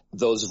 right?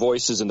 Those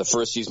voices in the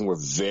first season were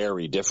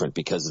very different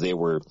because they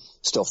were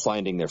still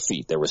finding their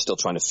feet. They were still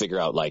trying to figure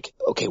out, like,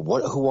 okay,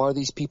 who are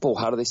these people?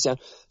 How do they sound?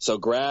 So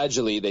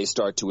gradually they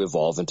start to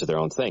evolve into their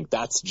own thing.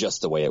 That's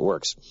just the way it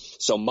works.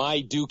 So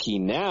my Dookie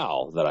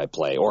now that I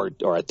play, or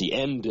at the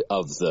end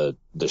of the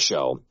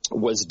show,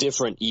 was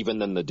different even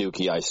than the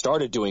Dookie I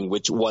started doing,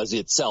 which was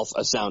itself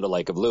a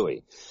sound-alike of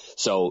Louis.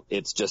 So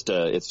it's just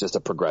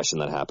a progression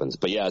that happens.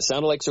 But yeah,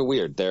 sound-alikes are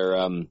weird. They're,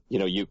 you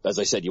know, as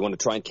I said, you want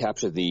to try and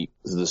capture the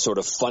sort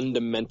of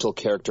fundamental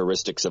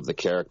characteristics of the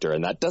character.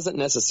 And that doesn't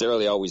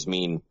necessarily always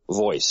mean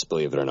voice,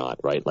 believe it or not,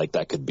 right? Like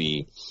that could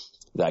be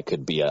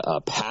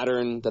a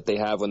pattern that they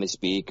have when they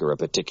speak, or a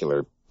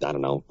particular, I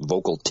don't know,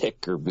 vocal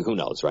tick, or who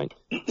knows, right?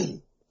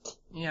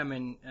 Yeah, I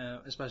mean,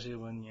 especially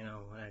when, you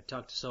know, when I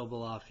talked to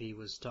Sobolov, he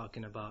was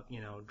talking about,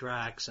 you know,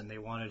 Drax, and they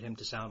wanted him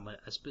to sound like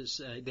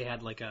they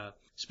had like a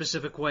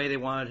specific way they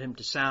wanted him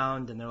to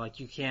sound, and they're like,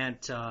 you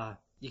can't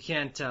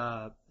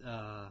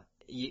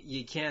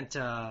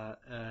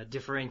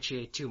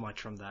differentiate too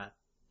much from that,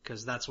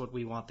 because that's what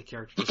we want the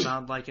character to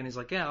sound like. And he's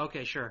like, yeah,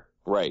 okay, sure.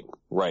 Right.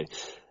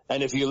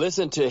 And if you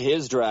listen to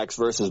his Drax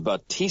versus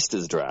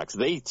Batista's Drax,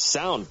 they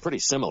sound pretty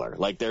similar.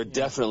 Like they're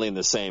definitely in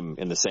the same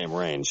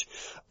range.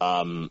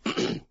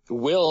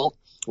 Will,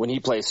 when he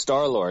plays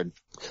Star-Lord,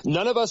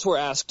 none of us were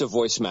asked to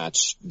voice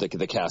match the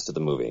cast of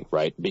the movie,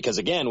 right? Because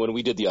again, when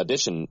we did the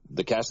audition,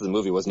 the cast of the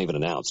movie wasn't even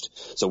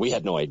announced. So we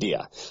had no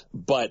idea.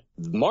 But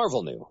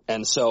Marvel knew.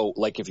 And so,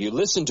 like, if you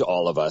listen to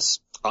all of us,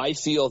 I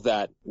feel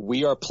that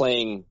we are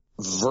playing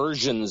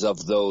versions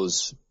of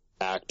those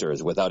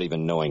actors without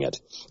even knowing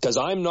it. Because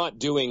I'm not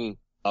doing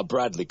a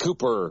Bradley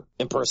Cooper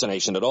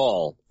impersonation at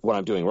all when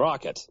I'm doing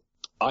Rocket.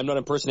 I'm not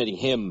impersonating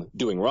him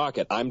doing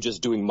Rocket. I'm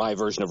just doing my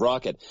version of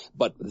Rocket.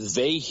 But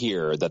they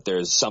hear that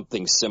there's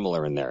something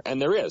similar in there.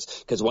 And there is.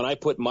 Because when I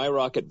put my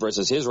Rocket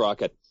versus his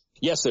Rocket,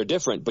 yes, they're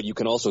different, but you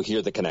can also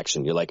hear the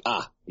connection. You're like,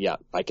 yeah,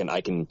 I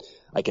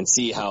can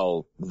see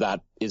how that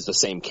is the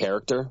same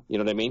character. You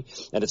know what I mean?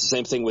 And it's the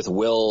same thing with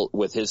Will,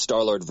 with his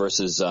Star-Lord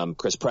versus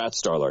Chris Pratt's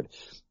Star-Lord.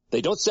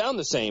 They don't sound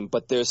the same,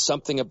 but there's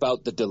something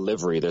about the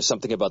delivery. There's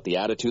something about the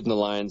attitude in the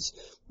lines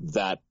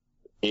that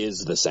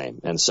is the same.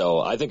 And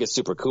so I think it's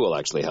super cool,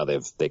 actually, how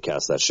they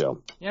cast that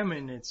show. Yeah, I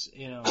mean, it's,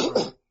 you know,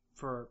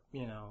 for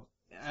you know,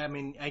 I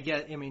mean,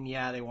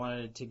 yeah, they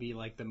wanted it to be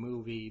like the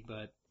movie,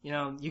 but, you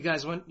know, you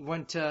guys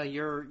went to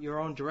your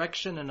own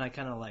direction, and I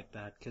kind of like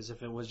that, because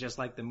if it was just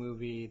like the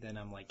movie, then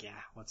I'm like, yeah,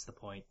 what's the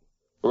point?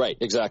 Right,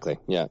 exactly.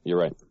 Yeah, you're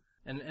right.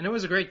 And it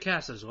was a great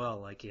cast as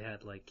well. Like, you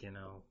had, like, you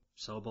know,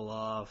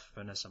 Sobolov,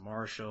 Vanessa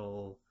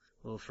Marshall,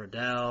 Will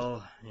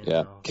Friedle,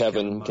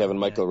 Kevin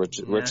Michael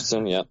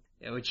Richardson, yeah.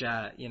 Which,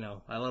 you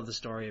know, I love the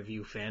story of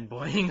you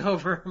fanboying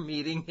over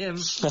meeting him.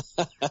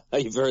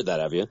 You've heard that,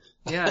 have you?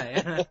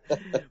 Yeah.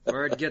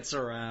 Word gets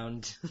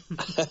around.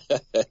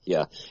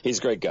 Yeah, he's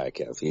a great guy,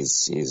 Kev.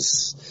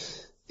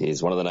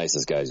 He's one of the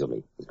nicest guys you'll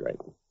meet. He's great.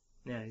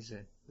 Yeah, he's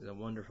a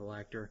wonderful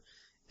actor.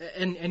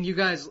 And you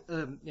guys,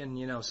 and,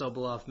 you know,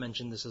 Sobolov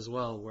mentioned this as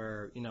well,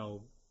 where, you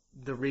know,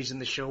 the reason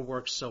the show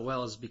works so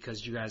well is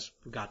because you guys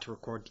got to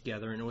record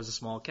together, and it was a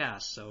small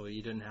cast, so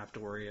you didn't have to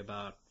worry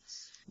about,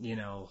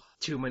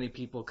 too many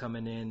people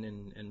coming in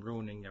and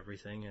ruining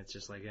everything. It's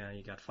just like,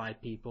 you got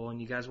 5 people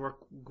and you guys work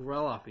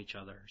well off each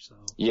other. So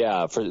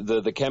yeah, for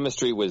the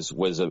chemistry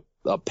was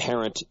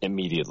apparent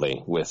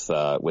immediately with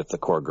the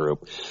core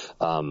group.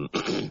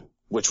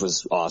 Which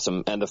was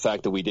awesome. And the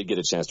fact that we did get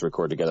a chance to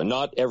record together.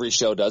 Not every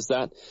show does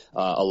that.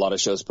 A lot of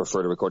shows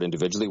prefer to record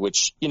individually,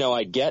 which,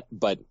 I get,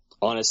 but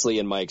honestly,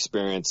 in my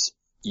experience,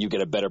 you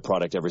get a better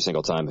product every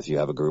single time if you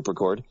have a group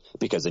record,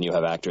 because then you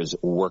have actors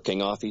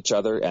working off each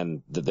other,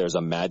 and there's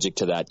a magic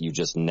to that you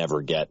just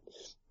never get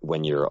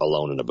when you're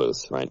alone in a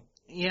booth, right?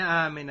 Yeah,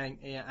 I mean,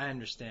 I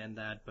understand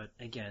that, but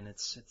again,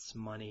 it's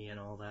money and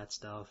all that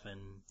stuff, and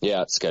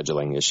yeah,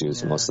 scheduling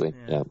issues mostly.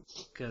 Yeah,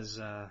 because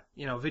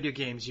video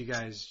games, you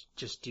guys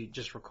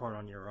just record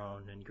on your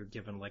own, and you're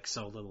given like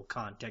so little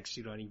context,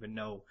 you don't even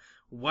know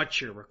what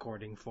you're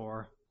recording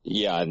for.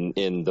 Yeah,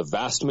 in the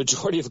vast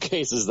majority of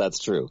cases, that's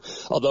true.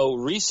 Although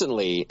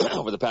recently,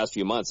 over the past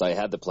few months, I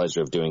had the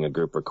pleasure of doing a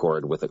group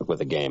record with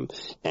a game.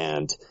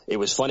 And it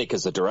was funny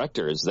because the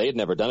directors, they had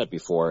never done it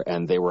before,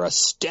 and they were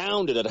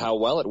astounded at how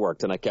well it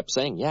worked. And I kept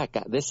saying, yeah,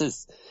 God, this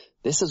is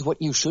what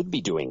you should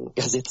be doing,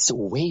 because it's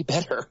way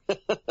better,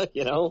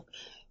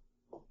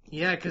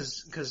 Yeah,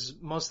 because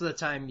most of the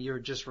time you're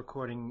just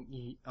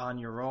recording on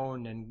your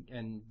own,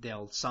 and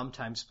they'll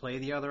sometimes play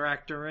the other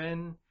actor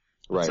in.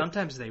 Right.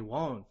 Sometimes they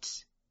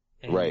won't.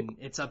 And right.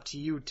 It's up to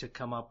you to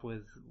come up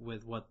with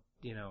what,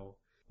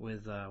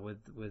 with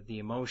the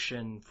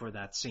emotion for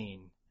that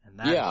scene. And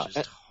that's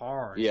just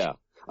hard. Yeah.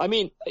 I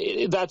mean,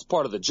 that's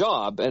part of the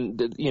job, and,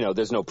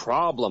 there's no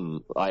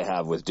problem I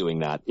have with doing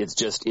that. It's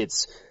just,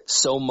 it's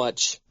so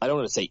much, I don't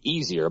want to say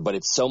easier, but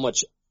it's so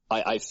much,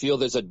 I feel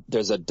there's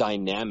a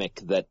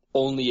dynamic that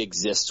only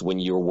exists when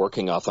you're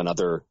working off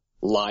another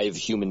live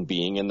human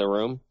being in the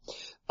room,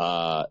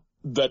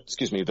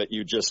 that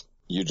you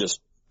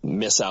just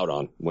miss out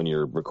on when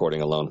you're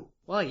recording alone.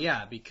 Well,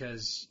 yeah,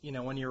 because,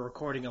 when you're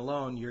recording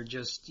alone, you're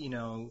just,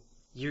 you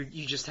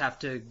just have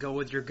to go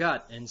with your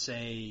gut and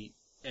say,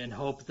 and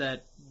hope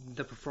that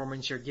the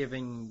performance you're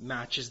giving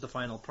matches the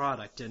final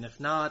product. And if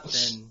not,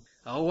 then,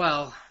 oh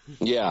well.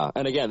 Yeah.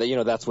 And again,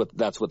 that's what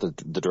the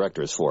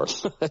director is for,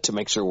 to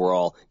make sure we're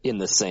all in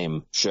the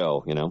same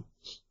show,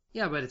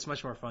 Yeah, but it's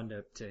much more fun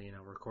to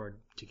record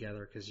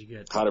together, because you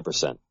get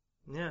 100%.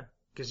 Yeah,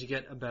 because you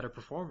get a better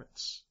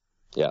performance.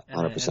 Yeah,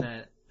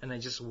 100%. And I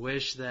just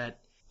wish that,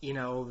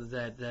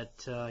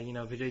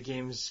 video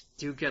games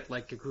do get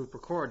like a group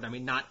record. I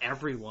mean, not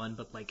everyone,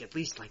 but like at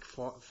least like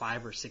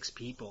 5 or 6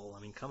 people.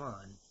 I mean, come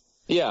on.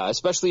 Yeah,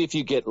 especially if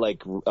you get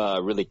like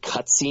really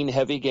cutscene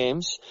heavy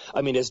games.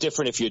 I mean, it's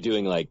different if you're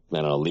doing like, I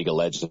don't know, League of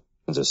Legends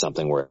or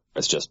something where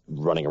it's just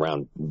running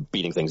around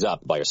beating things up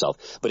by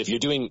yourself. But if you're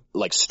doing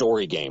like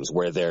story games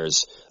where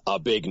there's a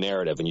big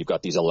narrative and you've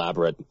got these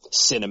elaborate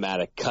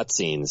cinematic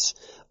cutscenes,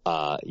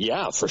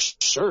 for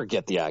sure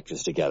get the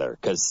actors together,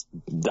 because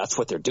that's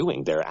what they're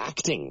doing. They're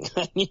acting.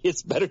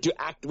 It's better to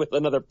act with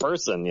another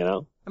person,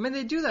 I mean,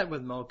 they do that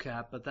with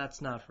mocap, but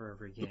that's not for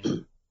every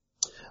game.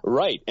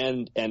 Right.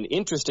 And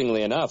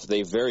interestingly enough,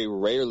 they very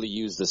rarely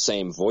use the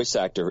same voice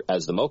actor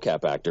as the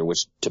mocap actor,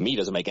 which to me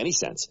doesn't make any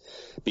sense,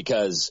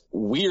 because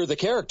we're the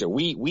character.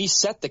 We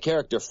set the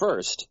character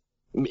first.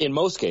 In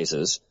most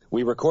cases,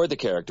 we record the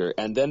character,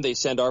 and then they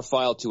send our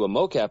file to a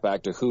mocap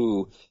actor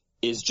who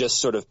is just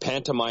sort of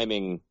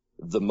pantomiming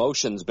the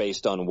motions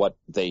based on what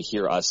they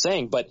hear us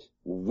saying. But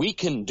we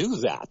can do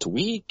that.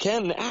 We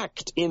can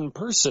act in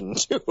person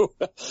too.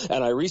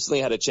 And I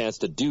recently had a chance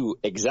to do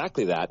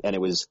exactly that, and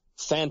it was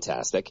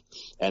fantastic.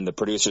 And the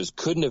producers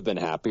couldn't have been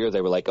happier.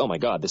 They were like, oh my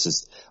God,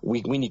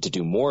 we need to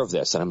do more of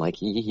this. And I'm like,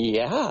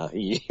 yeah,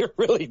 you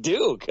really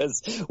do,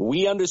 because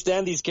we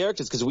understand these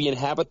characters because we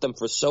inhabit them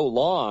for so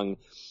long.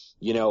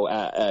 In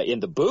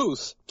the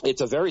booth,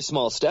 it's a very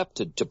small step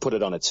to put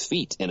it on its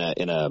feet in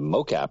a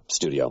mocap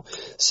studio.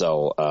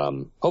 So,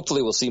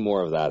 hopefully we'll see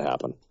more of that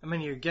happen. I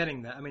mean, you're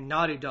getting that. I mean,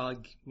 Naughty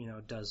Dog,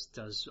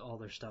 does all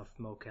their stuff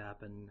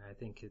mocap, and I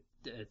think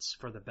it's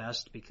for the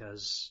best,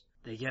 because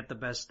they get the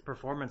best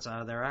performance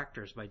out of their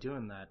actors by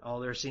doing that.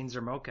 All their scenes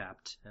are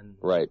mocapped, and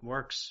it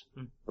works.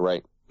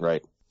 Right.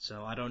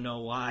 So I don't know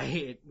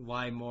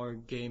why more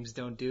games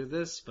don't do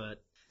this,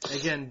 but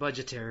again,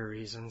 budgetary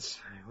reasons.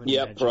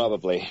 Yep,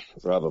 probably.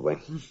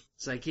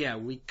 It's like, yeah,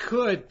 we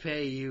could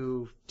pay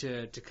you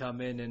to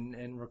come in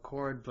and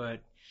record,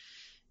 but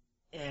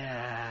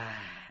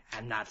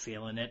I'm not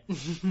feeling it.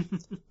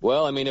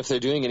 Well, I mean, if they're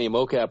doing any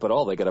mocap at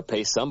all, they got to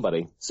pay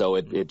somebody. So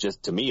it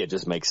just, to me, it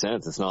just makes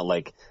sense. It's not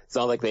like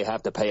they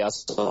have to pay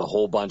us a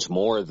whole bunch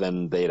more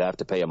than they'd have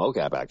to pay a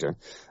mocap actor,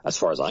 as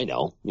far as I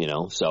know,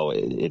 so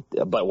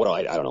but what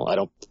I don't know. I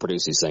don't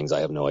produce these things. I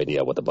have no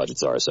idea what the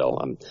budgets are. So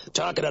I'm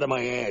talking out of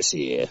my ass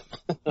here.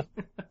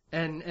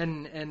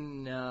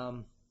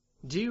 And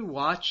do you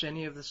watch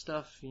any of the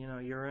stuff,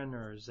 you're in,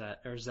 or is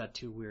that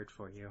too weird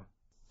for you?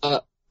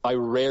 I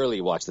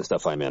rarely watch the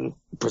stuff I'm in,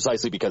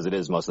 precisely because it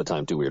is most of the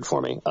time too weird for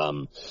me.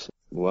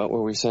 What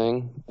were we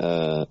saying?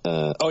 I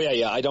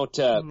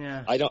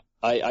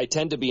I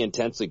tend to be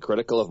intensely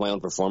critical of my own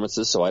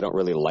performances, so I don't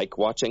really like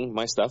watching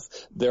my stuff.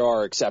 There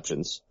are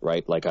exceptions,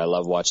 right? Like I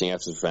love watching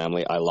F for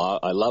Family. I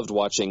loved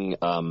watching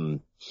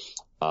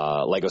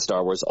Lego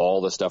Star Wars,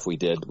 all the stuff we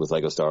did with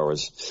Lego Star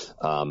Wars,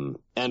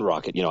 and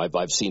Rocket. You know,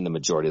 I've seen the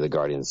majority of the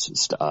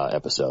Guardians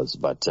episodes,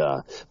 but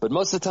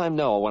most of the time,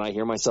 no. When I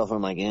hear myself,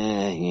 I'm like,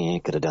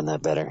 could have done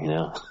that better, you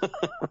know.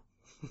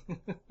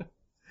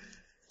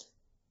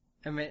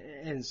 I mean,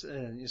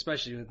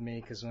 especially with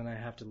me, because when I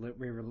have to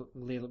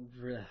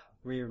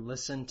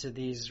re-listen to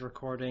these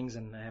recordings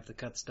and I have to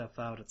cut stuff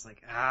out, it's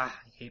like, I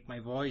hate my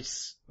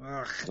voice.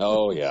 Ugh.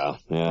 Oh yeah,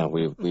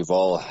 we've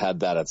all had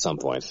that at some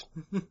point.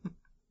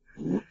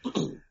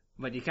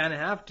 But you kind of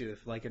have to.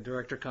 If like a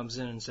director comes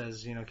in and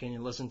says, you know, can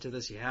you listen to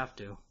this? You have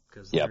to,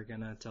 because they're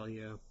gonna tell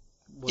you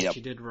what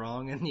you did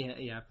wrong, and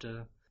you have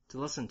to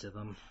listen to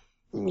them.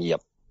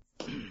 Yep.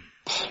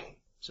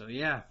 So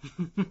yeah.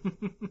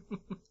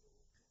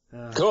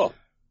 Cool.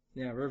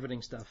 Yeah,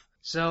 riveting stuff.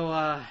 So,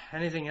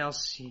 anything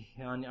else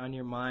on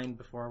your mind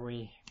before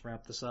we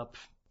wrap this up?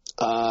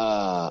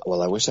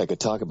 Well, I wish I could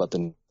talk about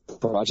the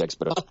projects,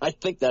 but I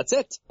think that's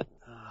it.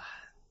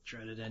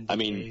 Dreaded NDAs. I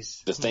mean,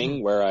 the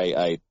thing where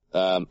the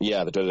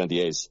dreaded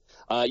NDAs.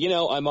 You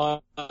know, I'm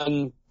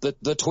on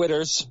the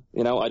Twitters.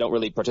 You know, I don't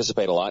really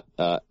participate a lot.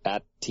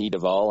 At T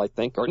Duvall, I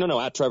think, or no,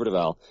 at Trevor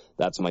Duvall.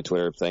 That's my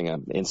Twitter thing.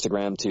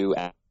 Instagram too.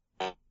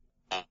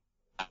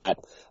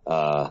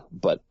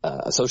 But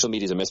social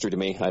media is a mystery to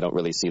me. I don't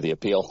really see the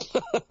appeal,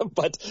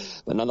 but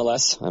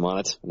nonetheless, I'm on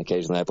it. And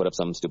occasionally I put up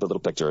some stupid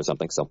little picture or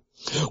something. So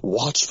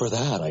watch for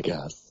that, I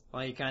guess.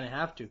 Well, you kind of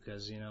have to,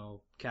 because, you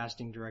know,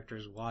 casting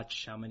directors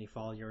watch how many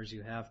followers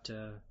you have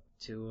to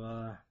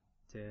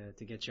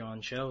get you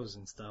on shows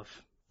and stuff.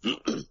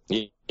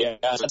 Yeah,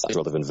 I've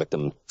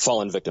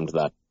fallen victim to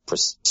that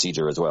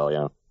procedure as well.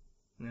 Yeah.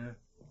 Yeah.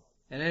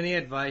 And any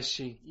advice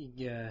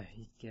you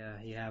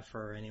have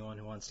for anyone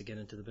who wants to get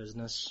into the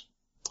business?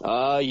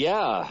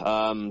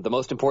 The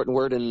most important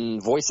word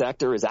in voice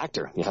actor is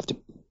actor. You have to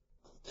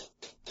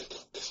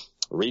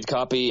read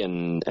copy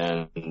and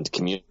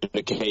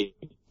communicate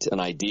an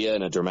idea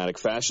in a dramatic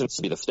fashion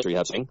to be the fit you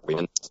have to.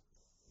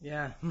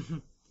 Yeah.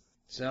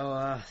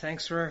 So,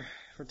 thanks for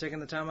taking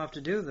the time off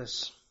to do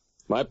this.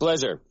 My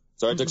pleasure.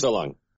 Sorry it took so long.